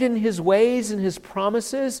delight in His ways and His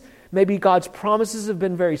promises, maybe God's promises have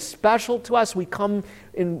been very special to us. We come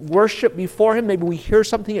in worship before Him. Maybe we hear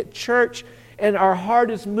something at church and our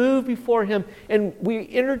heart is moved before Him and we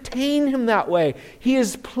entertain Him that way. He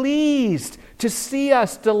is pleased to see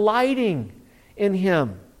us delighting in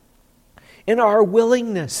Him, in our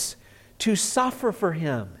willingness to suffer for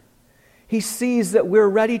Him. He sees that we're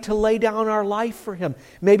ready to lay down our life for Him.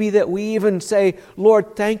 Maybe that we even say,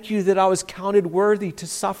 Lord, thank you that I was counted worthy to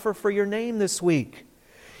suffer for your name this week.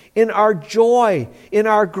 In our joy, in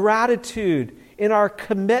our gratitude, in our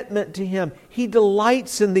commitment to Him, He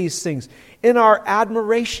delights in these things. In our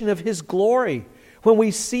admiration of His glory, when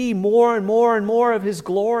we see more and more and more of His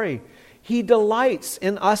glory, He delights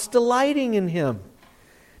in us delighting in Him,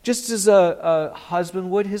 just as a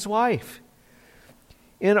husband would his wife.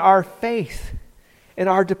 In our faith, in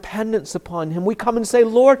our dependence upon Him, we come and say,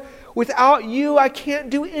 Lord, without you, I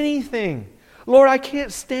can't do anything. Lord, I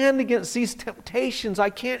can't stand against these temptations.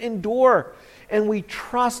 I can't endure. And we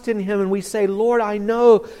trust in Him and we say, Lord, I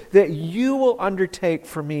know that you will undertake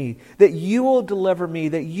for me, that you will deliver me,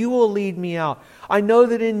 that you will lead me out. I know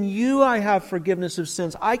that in you I have forgiveness of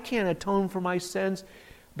sins. I can't atone for my sins,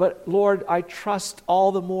 but Lord, I trust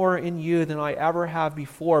all the more in you than I ever have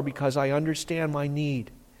before because I understand my need.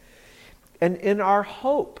 And in our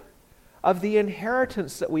hope of the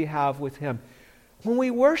inheritance that we have with Him, when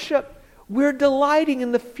we worship, we're delighting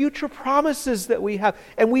in the future promises that we have.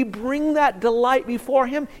 And we bring that delight before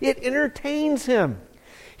Him. It entertains Him.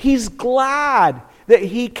 He's glad that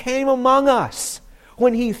He came among us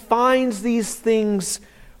when He finds these things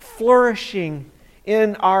flourishing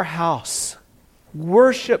in our house.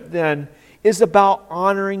 Worship, then, is about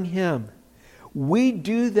honoring Him. We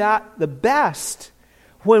do that the best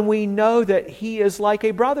when we know that He is like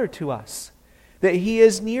a brother to us, that He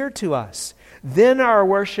is near to us. Then our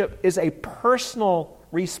worship is a personal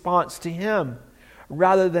response to Him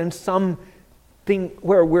rather than something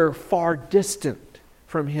where we're far distant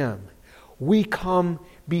from Him. We come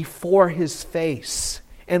before His face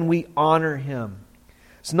and we honor Him.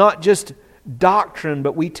 It's not just doctrine,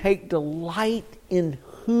 but we take delight in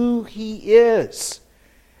who He is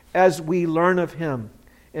as we learn of Him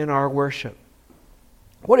in our worship.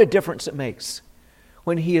 What a difference it makes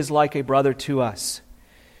when He is like a brother to us.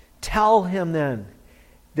 Tell Him then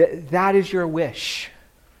that that is your wish.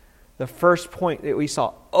 The first point that we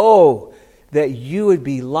saw, oh, that you would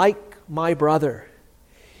be like my brother.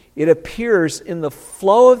 It appears in the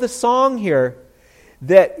flow of the song here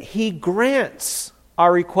that He grants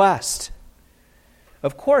our request.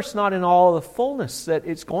 Of course, not in all the fullness that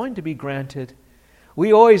it's going to be granted.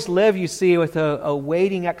 We always live, you see, with a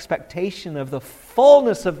waiting expectation of the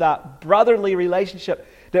fullness of that brotherly relationship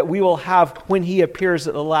that we will have when He appears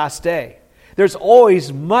at the last day. There's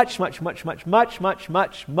always much more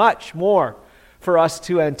for us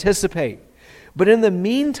to anticipate. But in the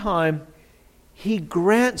meantime, He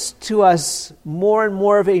grants to us more and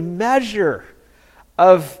more of a measure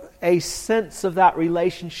of a sense of that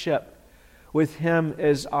relationship with Him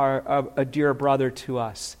as a dear brother to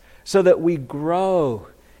us, so that we grow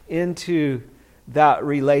into that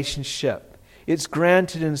relationship. It's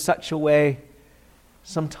granted in such a way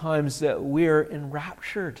sometimes that we're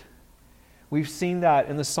enraptured. We've seen that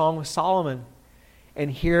in the Song of Solomon,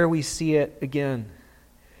 and here we see it again.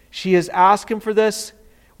 She has asked Him for this.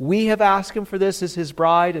 We have asked Him for this as His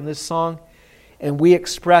bride in this song, and we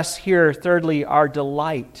express here, thirdly, our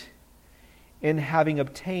delight in having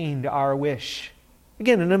obtained our wish.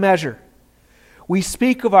 Again, in a measure. We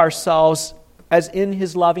speak of ourselves as in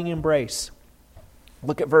His loving embrace.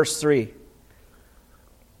 Look at verse 3.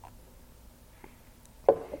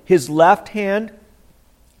 His left hand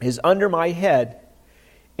is under my head,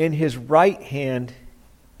 and His right hand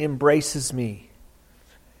embraces me.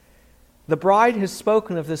 The bride has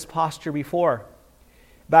spoken of this posture before,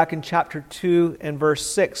 back in chapter 2 and verse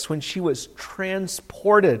 6, when she was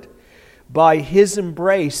transported by His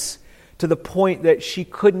embrace to the point that she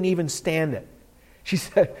couldn't even stand it. She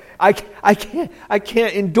said, I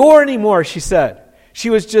can't endure anymore, she said. She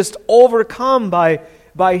was just overcome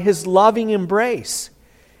by His loving embrace.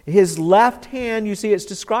 His left hand, you see it's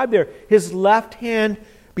described there, His left hand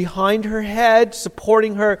behind her head,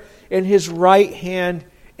 supporting her, and His right hand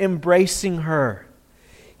embracing her.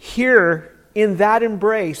 Here, in that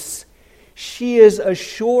embrace, she is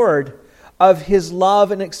assured of His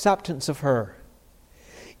love and acceptance of her.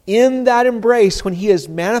 In that embrace, when He is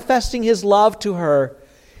manifesting His love to her,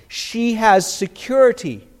 she has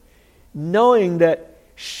security. knowing that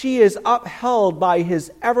she is upheld by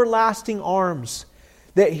His everlasting arms,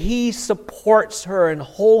 that He supports her and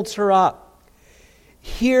holds her up.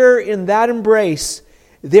 Here in that embrace,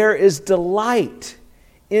 there is delight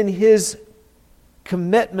in His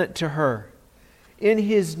commitment to her, in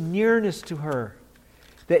His nearness to her,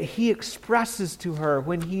 that He expresses to her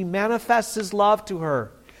when He manifests His love to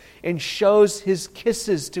her and shows His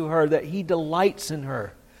kisses to her, that He delights in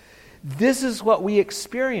her. This is what we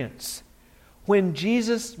experience when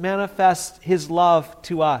Jesus manifests His love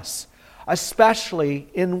to us, especially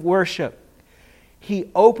in worship.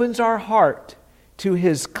 He opens our heart to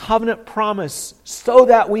His covenant promise so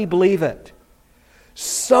that we believe it,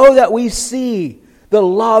 so that we see the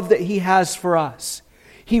love that He has for us.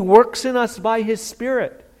 He works in us by His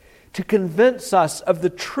Spirit to convince us of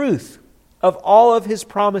the truth of all of His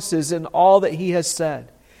promises and all that He has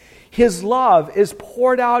said. His love is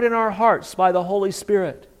poured out in our hearts by the Holy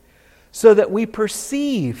Spirit so that we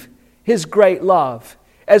perceive His great love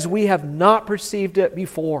as we have not perceived it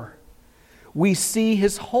before. We see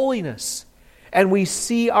His holiness and we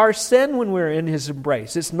see our sin when we're in His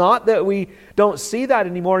embrace. It's not that we don't see that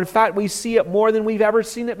anymore. In fact, we see it more than we've ever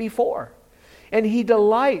seen it before. And He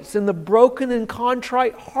delights in the broken and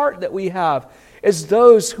contrite heart that we have as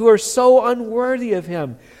those who are so unworthy of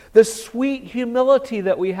Him. The sweet humility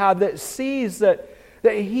that we have that sees that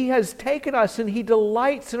He has taken us and He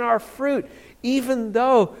delights in our fruit, even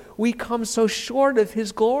though we come so short of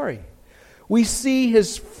His glory. We see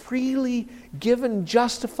His freely given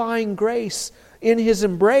justifying grace in His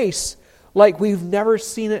embrace like we've never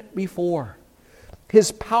seen it before.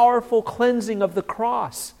 His powerful cleansing of the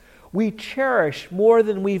cross we cherish more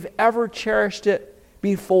than we've ever cherished it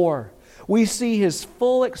before. We see His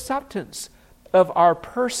full acceptance of our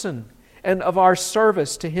person and of our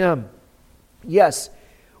service to Him. Yes,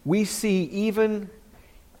 we see even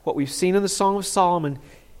what we've seen in the Song of Solomon,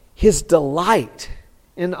 His delight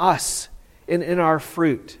in us and in our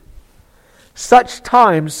fruit. Such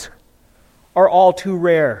times are all too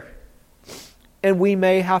rare, and we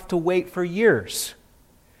may have to wait for years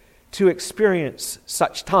to experience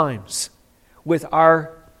such times with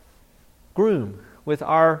our groom, with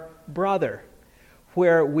our brother,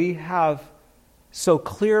 where we have so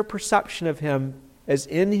clear a perception of Him as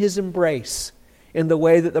in His embrace in the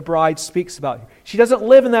way that the bride speaks about Him. She doesn't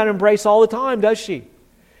live in that embrace all the time, does she?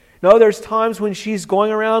 No, there's times when she's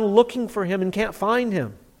going around looking for Him and can't find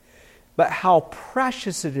Him. But how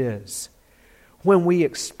precious it is when we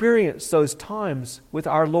experience those times with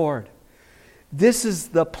our Lord. This is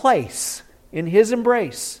the place in His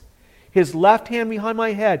embrace, His left hand behind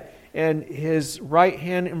my head and His right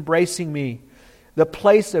hand embracing me, the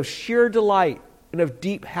place of sheer delight and of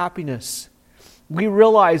deep happiness. We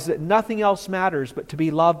realize that nothing else matters but to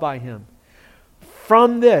be loved by Him.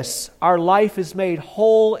 From this, our life is made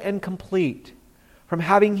whole and complete. From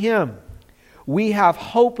having Him, we have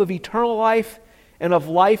hope of eternal life and of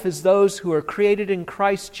life as those who are created in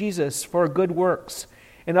Christ Jesus for good works.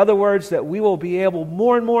 In other words, that we will be able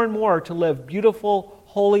more and more and more to live beautiful,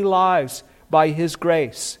 holy lives by His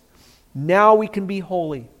grace. Now we can be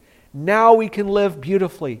holy. Now we can live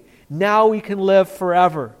beautifully. Now we can live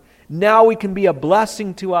forever. Now we can be a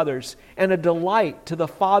blessing to others and a delight to the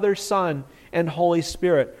Father, Son, and Holy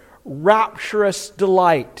Spirit. Rapturous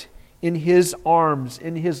delight in His arms,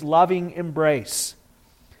 in His loving embrace.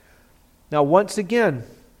 Now, once again,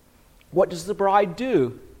 what does the bride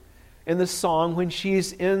do in the song when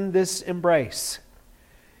she's in this embrace?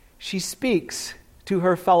 She speaks to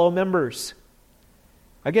her fellow members.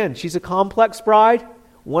 Again, she's a complex bride.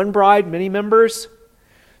 One bride, many members.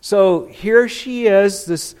 So here she is,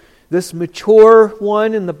 this mature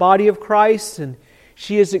one in the body of Christ, and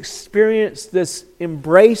she has experienced this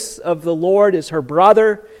embrace of the Lord as her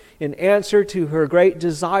brother in answer to her great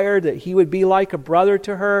desire that He would be like a brother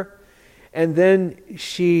to her. And then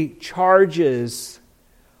she charges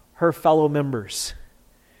her fellow members.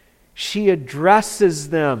 She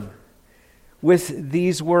addresses them with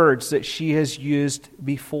these words that she has used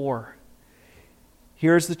before.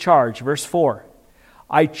 Here's the charge, verse 4.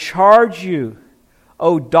 I charge you,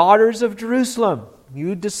 O daughters of Jerusalem,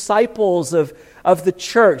 you disciples of the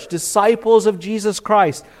church, disciples of Jesus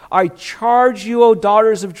Christ, I charge you, O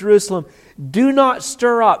daughters of Jerusalem, do not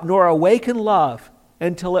stir up nor awaken love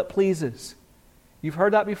until it pleases. You've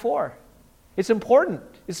heard that before. It's important.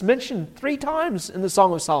 It's mentioned 3 times in the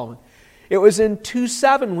Song of Solomon. It was in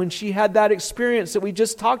 2:7 when she had that experience that we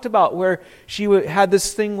just talked about, where she had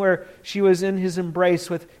this thing where she was in His embrace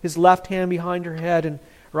with His left hand behind her head and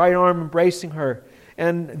right arm embracing her.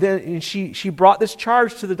 And then she brought this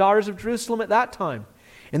charge to the daughters of Jerusalem at that time.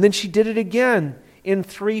 And then she did it again in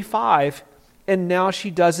 3:5, and now she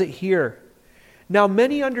does it here. Now,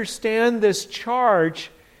 many understand this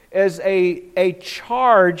charge as a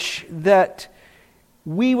charge that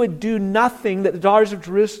we would do nothing, that the daughters of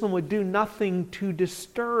Jerusalem would do nothing to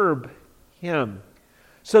disturb him,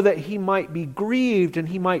 so that he might be grieved and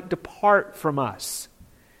he might depart from us.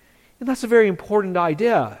 And that's a very important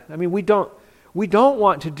idea. I mean, we don't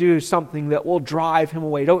want to do something that will drive him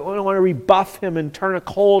away. We don't want to rebuff him and turn a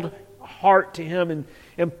cold heart to him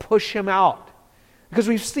and push him out. Because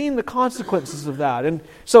we've seen the consequences of that. And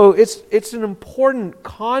so it's an important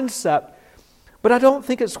concept, but I don't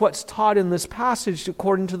think it's what's taught in this passage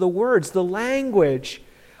according to the words. The language,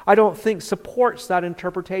 I don't think, supports that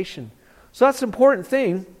interpretation. So that's an important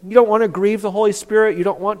thing. You don't want to grieve the Holy Spirit. You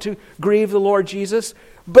don't want to grieve the Lord Jesus.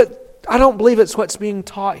 But I don't believe it's what's being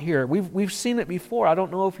taught here. We've seen it before. I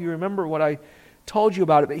don't know if you remember what I told you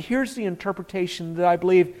about it, but here's the interpretation that I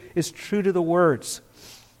believe is true to the words.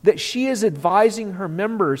 That she is advising her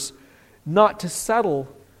members not to settle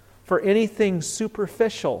for anything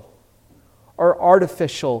superficial or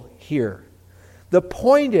artificial here. The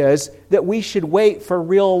point is that we should wait for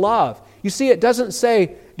real love. You see, it doesn't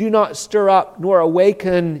say, do not stir up nor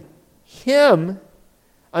awaken him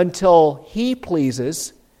until he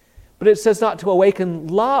pleases, but it says not to awaken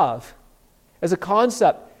love as a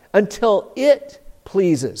concept until it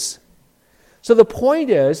pleases. So the point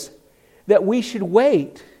is that we should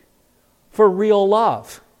wait for real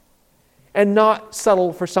love and not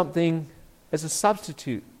settle for something as a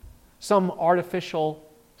substitute, some artificial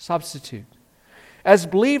substitute. As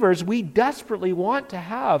believers, we desperately want to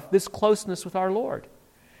have this closeness with our Lord.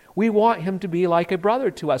 We want him to be like a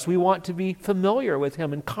brother to us. We want to be familiar with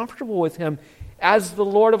him and comfortable with him as the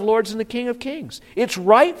Lord of Lords and the King of Kings. It's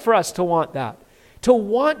right for us to want that. To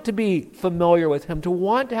want to be familiar with him, to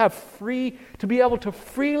want to to be able to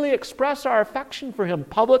freely express our affection for him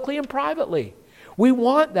publicly and privately. We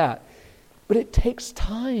want that. But it takes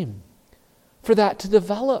time for that to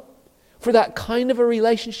develop, for that kind of a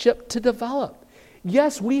relationship to develop.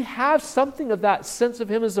 Yes, we have something of that sense of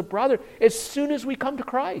him as a brother as soon as we come to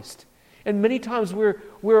Christ. And many times we're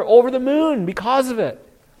over the moon because of it.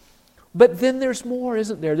 But then there's more,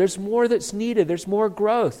 isn't there? There's more that's needed. There's more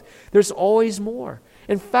growth. There's always more.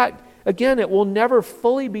 In fact, again, it will never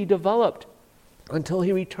fully be developed until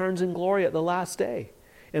he returns in glory at the last day.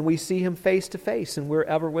 And we see him face to face and we're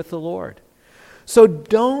ever with the Lord. So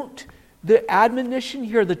the admonition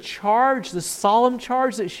here, the charge, the solemn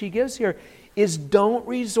charge that she gives here is don't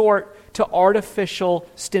resort to artificial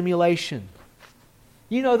stimulation.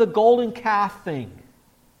 You know, the golden calf thing.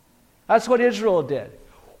 That's what Israel did.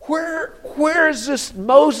 Where is this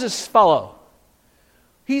Moses fellow?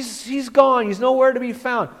 He's gone. He's nowhere to be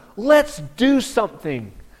found. Let's do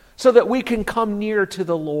something so that we can come near to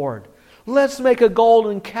the Lord. Let's make a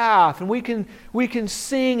golden calf and we can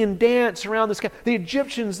sing and dance around this calf. The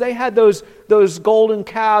Egyptians, they had those golden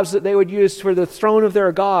calves that they would use for the throne of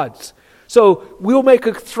their gods. So we'll make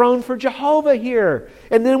a throne for Jehovah here.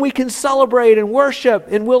 And then we can celebrate and worship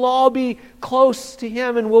and we'll all be close to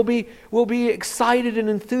him and we'll be excited and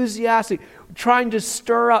enthusiastic, trying to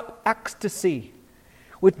stir up ecstasy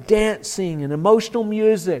with dancing and emotional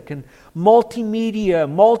music and multimedia,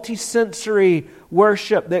 multisensory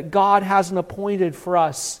worship that God hasn't appointed for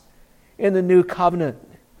us in the new covenant.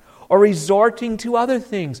 Or resorting to other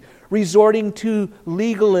things, resorting to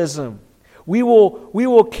legalism. We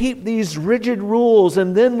will keep these rigid rules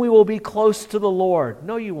and then we will be close to the Lord.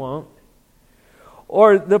 No, you won't.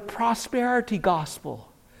 Or the prosperity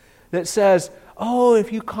gospel that says, oh,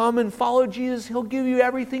 if you come and follow Jesus, he'll give you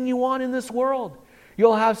everything you want in this world.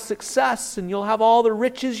 You'll have success and you'll have all the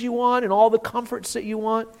riches you want and all the comforts that you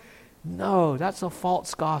want. No, that's a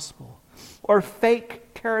false gospel. Or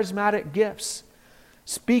fake charismatic gifts.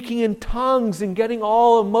 Speaking in tongues and getting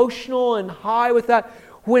all emotional and high with that,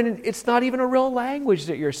 when it's not even a real language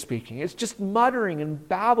that you're speaking. It's just muttering and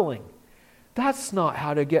babbling. That's not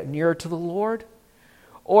how to get nearer to the Lord.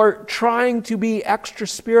 Or trying to be extra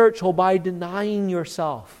spiritual by denying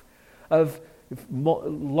yourself of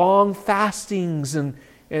long fastings and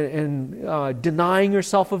denying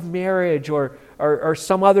yourself of marriage or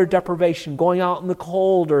some other deprivation, going out in the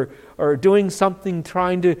cold or doing something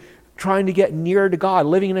trying to get nearer to God,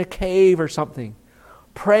 living in a cave or something.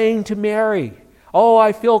 Praying to Mary. Oh,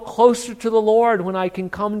 I feel closer to the Lord when I can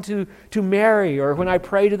come to Mary or when I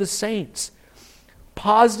pray to the saints.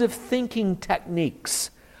 Positive thinking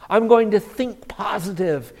techniques. I'm going to think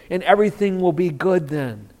positive and everything will be good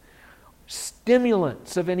then.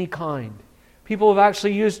 Stimulants of any kind. People have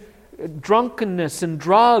actually used drunkenness and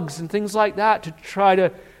drugs and things like that to try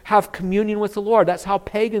to have communion with the Lord. That's how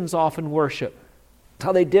pagans often worship. That's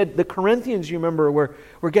how they did. The Corinthians, you remember,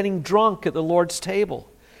 were getting drunk at the Lord's table.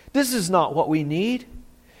 This is not what we need.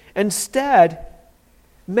 Instead,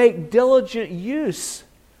 make diligent use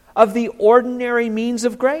of the ordinary means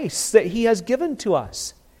of grace that He has given to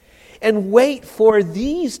us. And wait for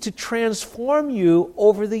these to transform you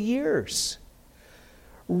over the years.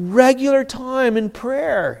 Regular time in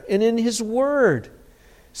prayer and in His Word.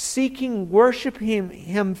 Seeking, worshiping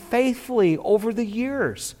Him faithfully over the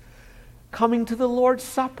years. Coming to the Lord's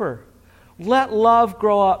Supper. Let love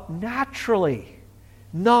grow up naturally,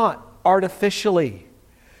 not artificially.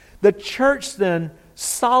 The church then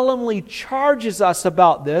solemnly charges us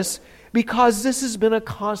about this because this has been a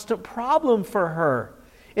constant problem for her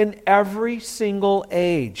in every single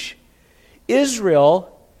age.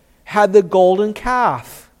 Israel had the golden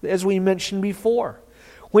calf, as we mentioned before.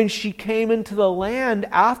 When she came into the land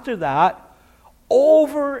after that,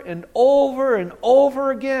 over and over and over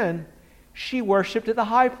again, she worshipped at the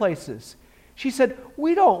high places. She said,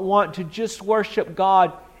 we don't want to just worship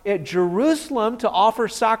God at Jerusalem, to offer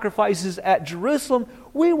sacrifices at Jerusalem.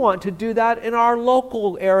 We want to do that in our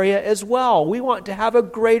local area as well. We want to have a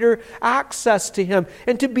greater access to Him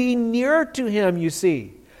and to be near to Him, you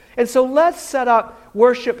see. And so let's set up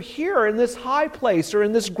worship here in this high place or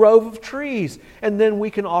in this grove of trees, and then we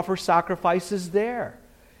can offer sacrifices there.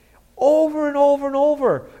 Over and over and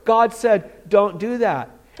over, God said, don't do that.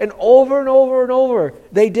 And over,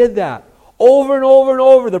 they did that. Over and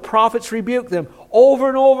over, the prophets rebuked them. Over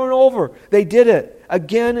and over, they did it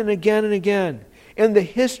again and again and again. In the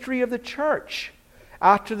history of the church,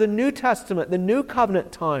 after the New Testament, the New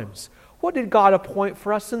Covenant times, what did God appoint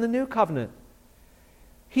for us in the New Covenant?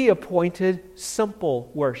 He appointed simple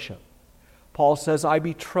worship. Paul says, I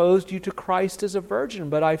betrothed you to Christ as a virgin,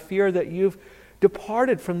 but I fear that you've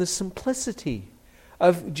departed from the simplicity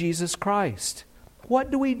of Jesus Christ. What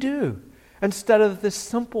do we do instead of this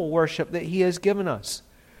simple worship that He has given us?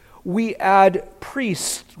 We add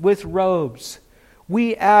priests with robes.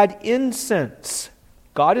 We add incense.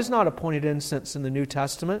 God has not appointed incense in the New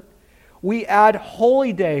Testament. We add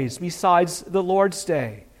holy days besides the Lord's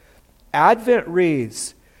Day. Advent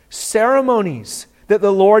wreaths, ceremonies that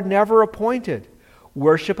the Lord never appointed.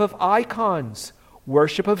 Worship of icons,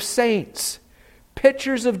 worship of saints,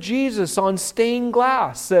 pictures of Jesus on stained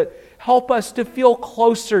glass that help us to feel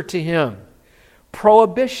closer to Him.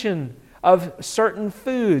 Prohibition of certain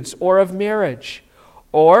foods or of marriage.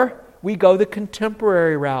 Or we go the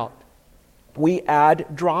contemporary route. We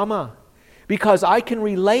add drama. Because I can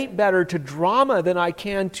relate better to drama than I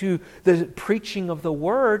can to the preaching of the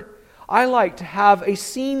Word. I like to have a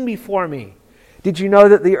scene before me. Did you know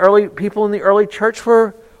that the early people in the early church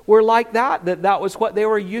were like that? That was what they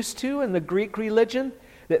were used to in the Greek religion?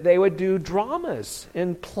 That they would do dramas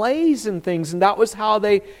and plays and things, and that was how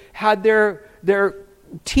they had their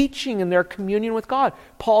teaching and their communion with God.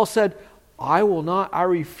 Paul said, I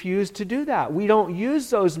refuse to do that. We don't use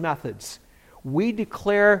those methods. We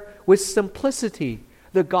declare with simplicity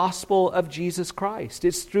the gospel of Jesus Christ.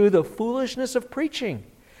 It's through the foolishness of preaching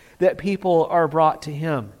that people are brought to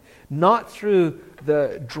Him, not through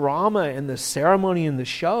the drama and the ceremony and the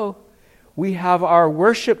show. We have our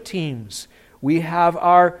worship teams. We have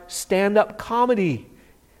our stand-up comedy.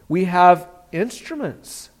 We have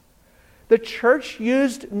instruments. The church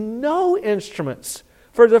used no instruments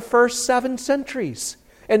for the first 7 centuries.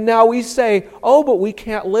 And now we say, oh, but we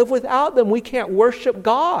can't live without them. We can't worship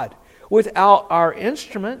God without our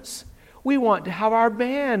instruments. We want to have our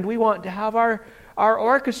band. We want to have our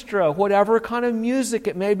orchestra, whatever kind of music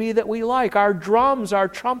it may be that we like, our drums, our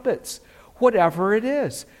trumpets, whatever it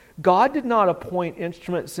is. God did not appoint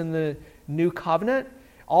instruments in the New Covenant.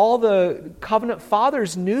 All the covenant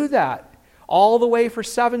fathers knew that, all the way for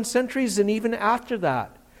 7 centuries and even after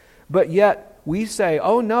that. But yet we say,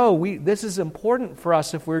 oh no, this is important for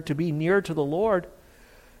us if we're to be near to the Lord.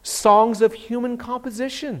 Songs of human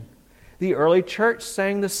composition. The early church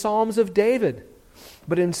sang the Psalms of David.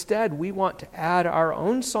 But instead, we want to add our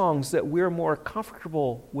own songs that we're more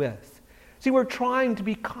comfortable with. See, we're trying to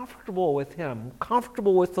be comfortable with Him,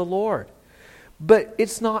 comfortable with the Lord. But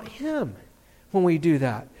it's not Him when we do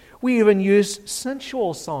that. We even use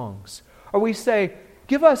sensual songs. Or we say,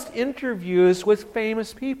 give us interviews with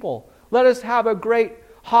famous people. Let us have a great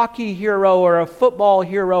hockey hero or a football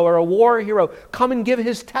hero or a war hero come and give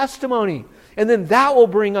his testimony. And then that will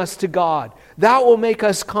bring us to God. That will make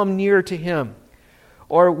us come near to Him.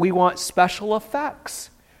 Or we want special effects.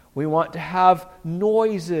 We want to have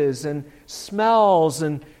noises and smells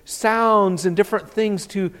and sounds and different things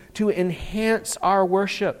to enhance our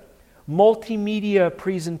worship. Multimedia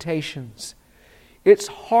presentations. It's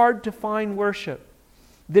hard to find worship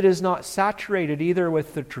that is not saturated either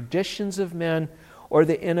with the traditions of men or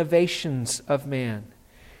the innovations of man.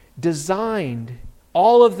 Designed,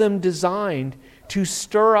 all of them designed to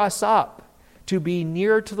stir us up, to be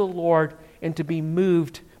near to the Lord and to be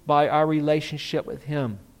moved by our relationship with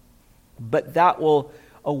Him. But that will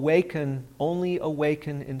only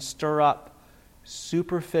awaken and stir up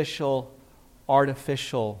superficial,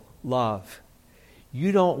 artificial love.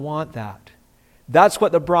 You don't want that. That's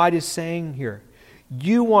what the bride is saying here.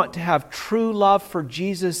 You want to have true love for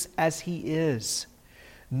Jesus as He is,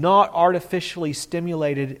 not artificially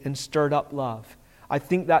stimulated and stirred up love. I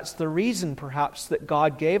think that's the reason, perhaps, that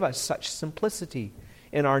God gave us such simplicity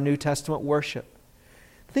in our New Testament worship.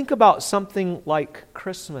 Think about something like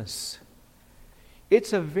Christmas.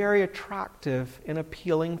 It's a very attractive and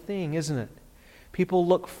appealing thing, isn't it? People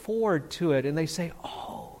look forward to it and they say,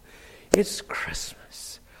 "Oh, it's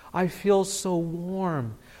Christmas. I feel so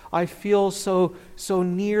warm. I feel so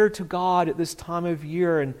near to God at this time of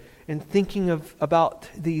year and thinking about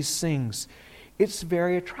these things." It's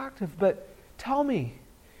very attractive. But tell me,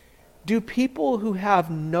 do people who have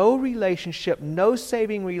no relationship, no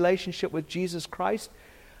saving relationship with Jesus Christ,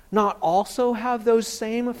 not also have those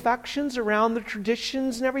same affections around the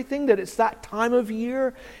traditions and everything, that it's that time of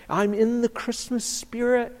year, I'm in the Christmas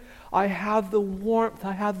spirit, I have the warmth,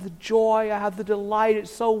 I have the joy, I have the delight,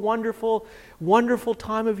 it's so wonderful, wonderful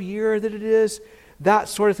time of year that it is, that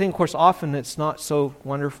sort of thing. Of course, often it's not so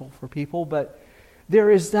wonderful for people, but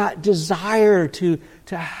there is that desire to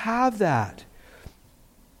have that.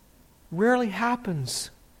 Rarely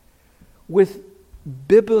happens with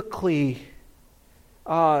biblically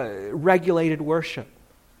regulated worship.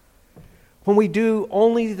 When we do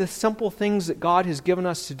only the simple things that God has given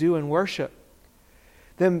us to do in worship,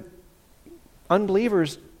 then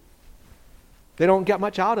unbelievers, they don't get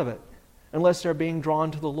much out of it unless they're being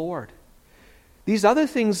drawn to the Lord. These other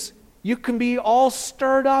things, you can be all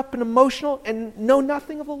stirred up and emotional and know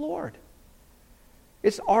nothing of the Lord.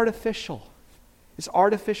 It's artificial. It's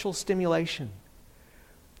artificial stimulation.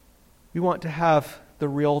 We want to have the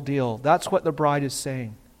real deal. That's what the bride is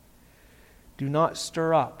saying. Do not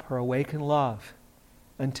stir up or awaken love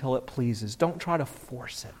until it pleases. Don't try to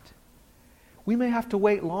force it. We may have to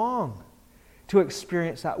wait long to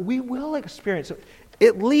experience that. We will experience it,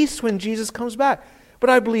 at least when Jesus comes back. But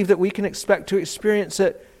I believe that we can expect to experience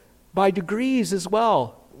it by degrees as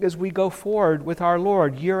well as we go forward with our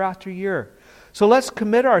Lord year after year. So let's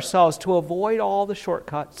commit ourselves to avoid all the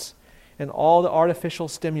shortcuts and all the artificial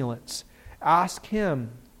stimulants. Ask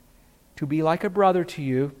Him to be like a brother to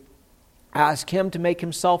you. Ask Him to make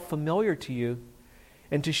Himself familiar to you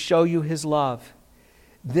and to show you His love.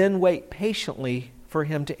 Then wait patiently for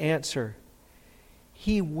Him to answer.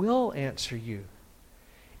 He will answer you,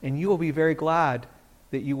 and you will be very glad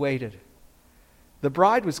that you waited. The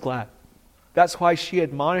bride was glad. That's why she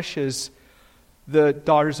admonishes the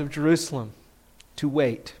daughters of Jerusalem to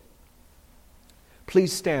wait.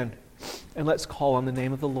 Please stand. And let's call on the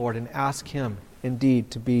name of the Lord and ask Him indeed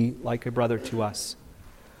to be like a brother to us.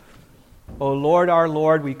 O Lord, our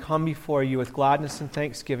Lord, we come before You with gladness and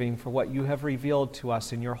thanksgiving for what You have revealed to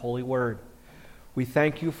us in Your holy word. We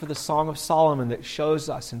thank You for the Song of Solomon that shows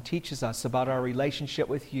us and teaches us about our relationship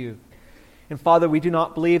with You. And Father, we do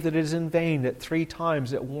not believe that it is in vain that 3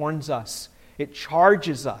 times it warns us, it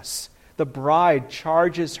charges us. The bride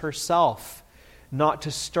charges herself not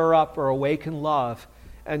to stir up or awaken love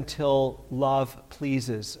until love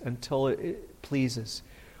pleases, until it pleases.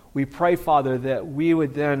 We pray, Father, that we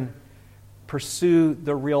would then pursue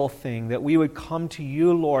the real thing, that we would come to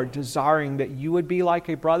You, Lord, desiring that You would be like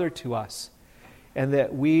a brother to us, and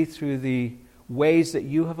that we, through the ways that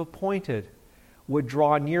You have appointed, would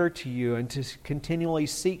draw near to You and to continually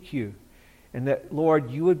seek You, and that,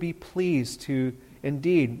 Lord, You would be pleased to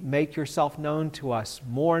indeed make Yourself known to us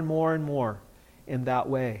more and more and more in that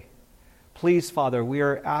way. Please, Father, we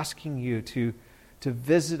are asking You to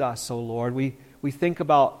visit us, O Lord. We think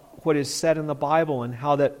about what is said in the Bible and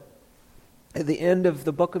how that at the end of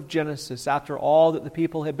the book of Genesis, after all that the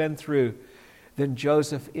people had been through, then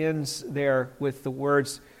Joseph ends there with the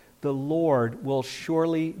words, "The Lord will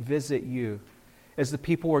surely visit you." As the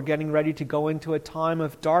people were getting ready to go into a time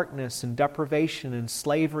of darkness and deprivation and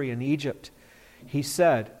slavery in Egypt, he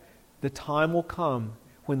said, "The time will come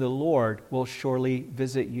when the Lord will surely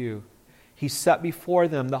visit you." He set before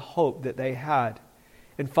them the hope that they had.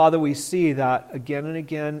 And Father, we see that again and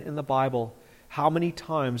again in the Bible. How many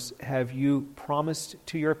times have You promised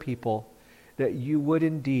to Your people that You would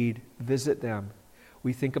indeed visit them?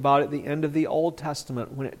 We think about at the end of the Old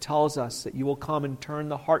Testament when it tells us that You will come and turn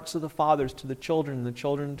the hearts of the fathers to the children and the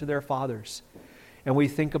children to their fathers. And we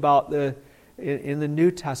think about in the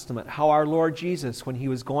New Testament, how our Lord Jesus, when he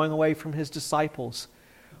was going away from his disciples,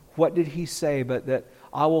 what did he say but that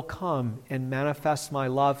I will come and manifest my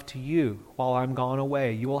love to you while I'm gone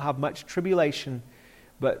away. You will have much tribulation,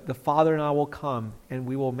 but the Father and I will come and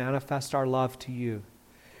we will manifest our love to you.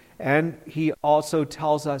 And he also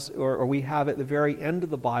tells us, or we have at the very end of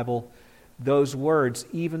the Bible, those words,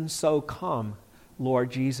 even so come,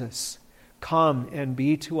 Lord Jesus. Come and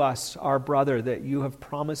be to us our brother that you have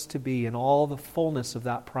promised to be in all the fullness of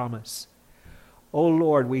that promise. O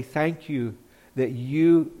Lord, we thank you that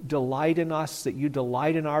you delight in us, that you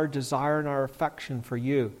delight in our desire and our affection for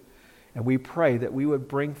you. And we pray that we would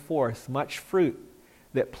bring forth much fruit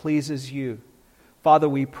that pleases you. Father,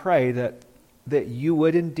 we pray that you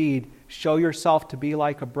would indeed show yourself to be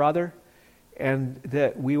like a brother, and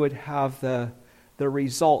that we would have the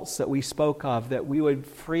results that we spoke of, that we would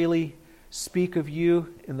freely speak of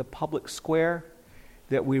you in the public square,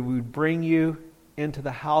 that we would bring you into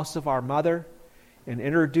the house of our mother and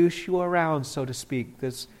introduce you around, so to speak,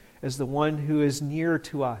 as the one who is near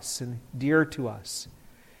to us and dear to us.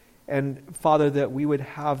 And Father, that we would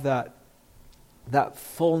have that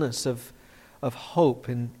fullness of hope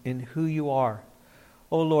in who you are.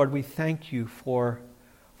 Oh Lord, we thank you for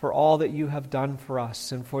all that you have done for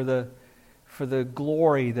us, and for the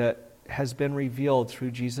glory that has been revealed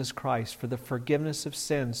through Jesus Christ, for the forgiveness of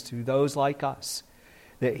sins to those like us,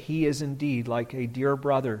 that he is indeed like a dear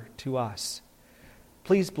brother to us.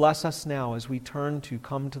 Please bless us now as we turn to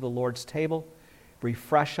come to the Lord's table.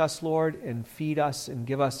 Refresh us, Lord, and feed us and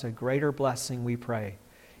give us a greater blessing, we pray.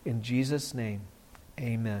 In Jesus' name,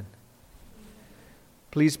 amen.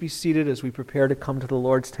 Please be seated as we prepare to come to the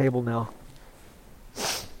Lord's table now.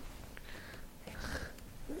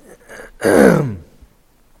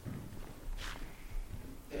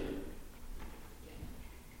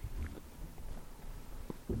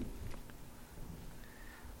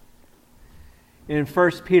 In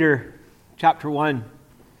 1 Peter chapter 1,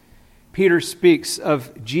 Peter speaks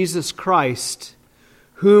of Jesus Christ,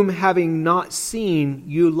 whom having not seen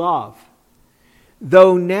you love.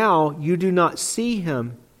 Though now you do not see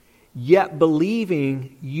him, yet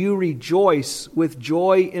believing you rejoice with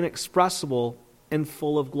joy inexpressible and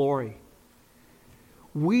full of glory.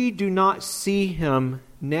 We do not see him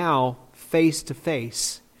now face to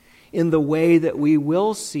face in the way that we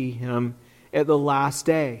will see him at the last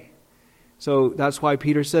day. So that's why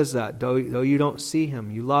Peter says that. Though you don't see him,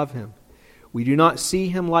 you love him. We do not see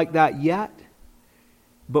him like that yet,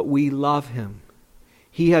 but we love him.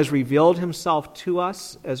 He has revealed himself to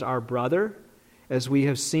us as our brother, as we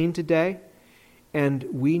have seen today, and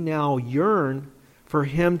we now yearn for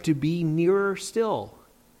him to be nearer still,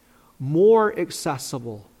 more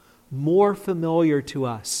accessible, more familiar to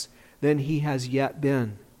us than he has yet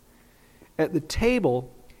been. At the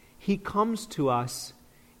table, he comes to us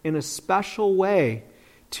in a special way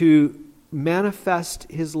to manifest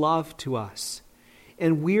his love to us.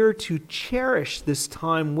 And we're to cherish this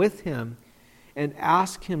time with him and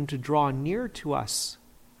ask him to draw near to us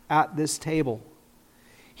at this table.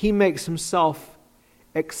 He makes himself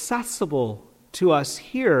accessible to us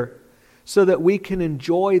here so that we can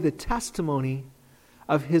enjoy the testimony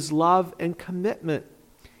of his love and commitment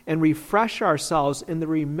and refresh ourselves in the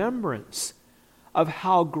remembrance of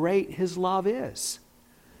how great his love is.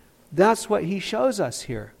 That's what he shows us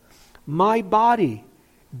here. My body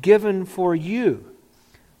given for you,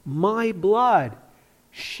 my blood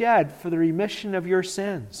shed for the remission of your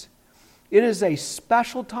sins. It is a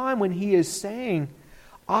special time when he is saying,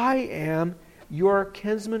 I am your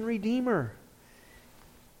kinsman redeemer.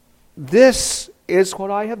 This is what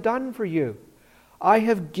I have done for you. I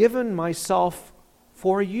have given myself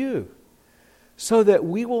for you so that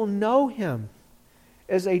we will know him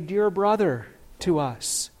as a dear brother to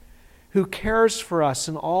us, who cares for us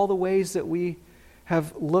in all the ways that we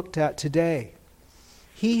have looked at today.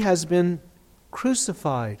 He has been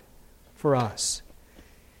crucified for us.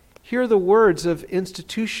 Hear the words of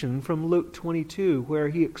institution from Luke 22, where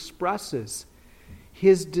he expresses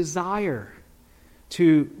his desire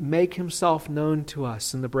to make himself known to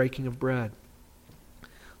us in the breaking of bread.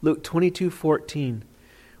 Luke 22:14.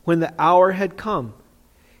 When the hour had come,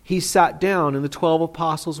 he sat down and the 12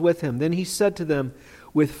 apostles with him. Then he said to them,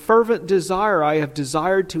 with fervent desire I have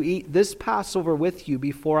desired to eat this Passover with you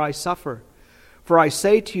before I suffer. For I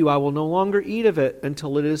say to you, I will no longer eat of it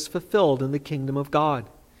until it is fulfilled in the kingdom of God.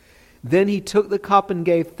 Then he took the cup and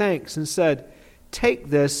gave thanks and said, take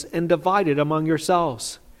this and divide it among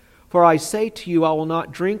yourselves. For I say to you, I will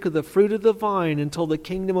not drink of the fruit of the vine until the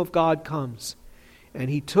kingdom of God comes. And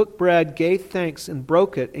he took bread, gave thanks, and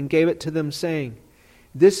broke it, and gave it to them, saying,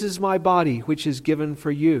 this is my body, which is given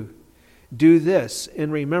for you. Do this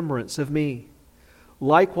in remembrance of me.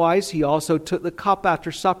 Likewise, he also took the cup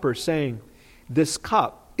after supper, saying, This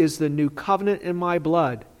cup is the new covenant in my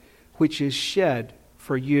blood, which is shed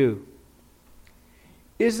for you.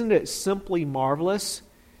 Isn't it simply marvelous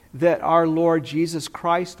that our Lord Jesus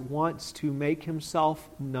Christ wants to make himself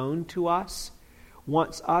known to us,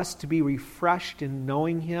 wants us to be refreshed in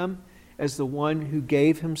knowing him as the one who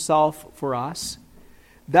gave himself for us?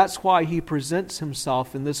 That's why he presents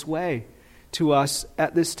himself in this way to us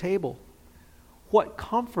at this table. What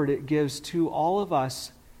comfort it gives to all of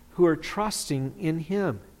us who are trusting in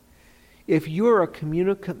him. If you are a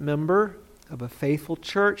communicant member of a faithful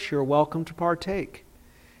church, you're welcome to partake.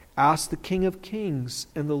 Ask the King of Kings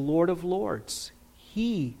and the Lord of Lords,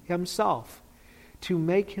 he himself, to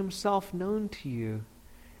make himself known to you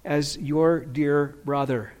as your dear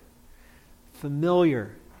brother.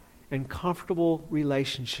 Familiar and comfortable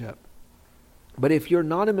relationship. But if you're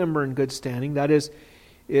not a member in good standing, that is,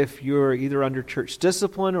 if you're either under church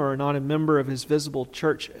discipline or not a member of his visible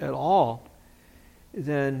church at all,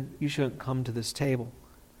 then you shouldn't come to this table.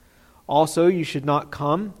 Also, you should not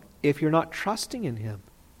come if you're not trusting in him.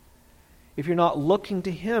 If you're not looking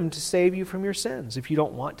to him to save you from your sins. If you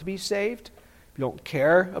don't want to be saved, if you don't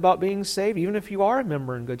care about being saved, even if you are a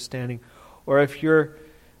member in good standing, or if you're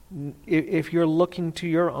looking to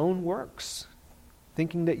your own works,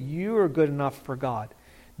 thinking that you are good enough for God.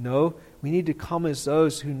 No, we need to come as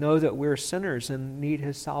those who know that we're sinners and need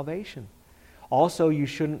his salvation. Also, you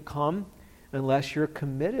shouldn't come unless you're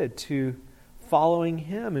committed to following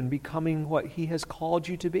him and becoming what he has called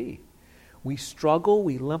you to be. We struggle,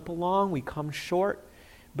 we limp along, we come short,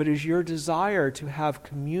 but it is your desire to have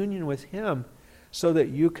communion with him so that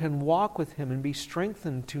you can walk with him and be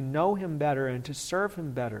strengthened to know him better and to serve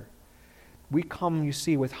him better. We come, you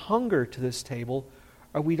see, with hunger to this table,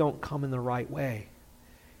 or we don't come in the right way.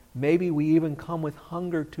 Maybe we even come with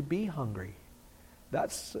hunger to be hungry.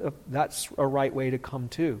 That's a right way to come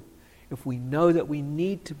too. If we know that we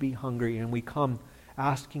need to be hungry and we come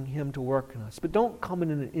asking him to work in us. But don't come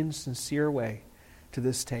in an insincere way to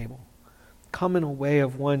this table. Come in a way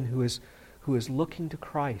of one who is looking to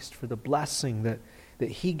Christ for the blessing that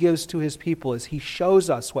he gives to his people as he shows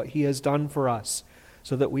us what he has done for us,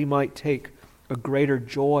 so that we might take a greater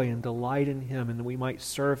joy and delight in him and that we might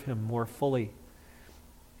serve him more fully.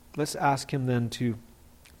 Let's ask him then to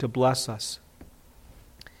bless us.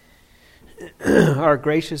 Our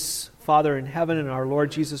gracious Father in heaven and our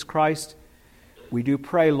Lord Jesus Christ, we do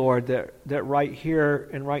pray, Lord, that right here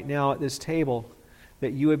and right now at this table,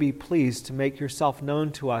 that you would be pleased to make yourself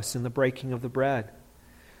known to us in the breaking of the bread.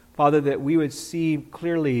 Father, that we would see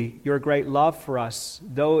clearly your great love for us,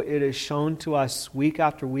 though it is shown to us week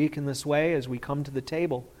after week in this way as we come to the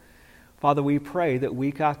table. Father, we pray that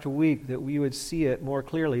week after week that we would see it more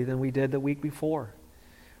clearly than we did the week before.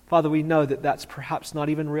 Father, we know that that's perhaps not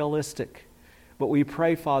even realistic, but we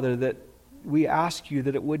pray, Father, that we ask you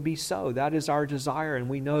that it would be so. That is our desire, and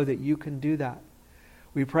we know that you can do that.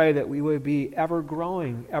 We pray that we would be ever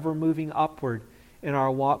growing, ever moving upward in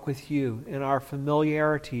our walk with you, in our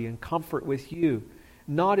familiarity and comfort with you,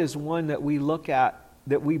 not as one that we look at,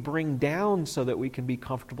 that we bring down so that we can be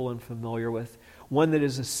comfortable and familiar with, one that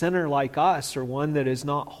is a sinner like us, or one that is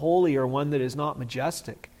not holy, or one that is not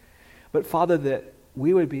majestic. But Father, that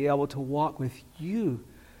we would be able to walk with you,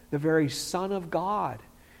 the very Son of God,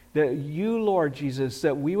 that you, Lord Jesus,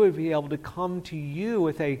 that we would be able to come to you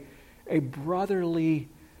with a brotherly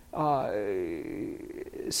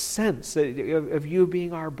sense of you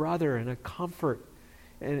being our brother, and a comfort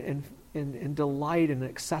and delight and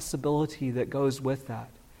accessibility that goes with that.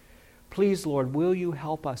 Please, Lord, will you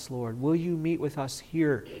help us, Lord? Will you meet with us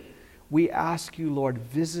here? We ask you, Lord,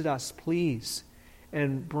 visit us, please,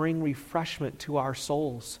 and bring refreshment to our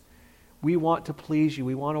souls. We want to please you.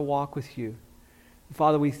 We want to walk with you.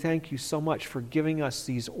 Father, we thank you so much for giving us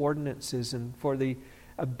these ordinances and for the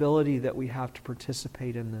ability that we have to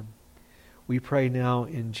participate in them. We pray now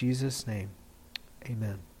in Jesus' name.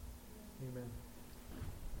 Amen. Amen.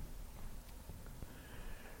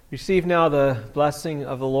 Receive now the blessing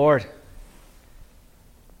of the Lord.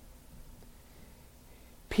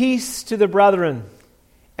 Peace to the brethren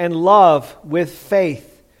and love with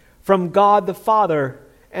faith from God the Father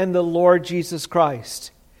and the Lord Jesus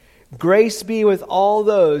Christ. Grace be with all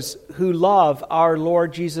those who love our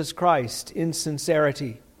Lord Jesus Christ in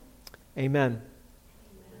sincerity. Amen.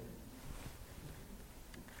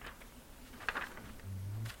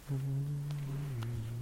 Amen.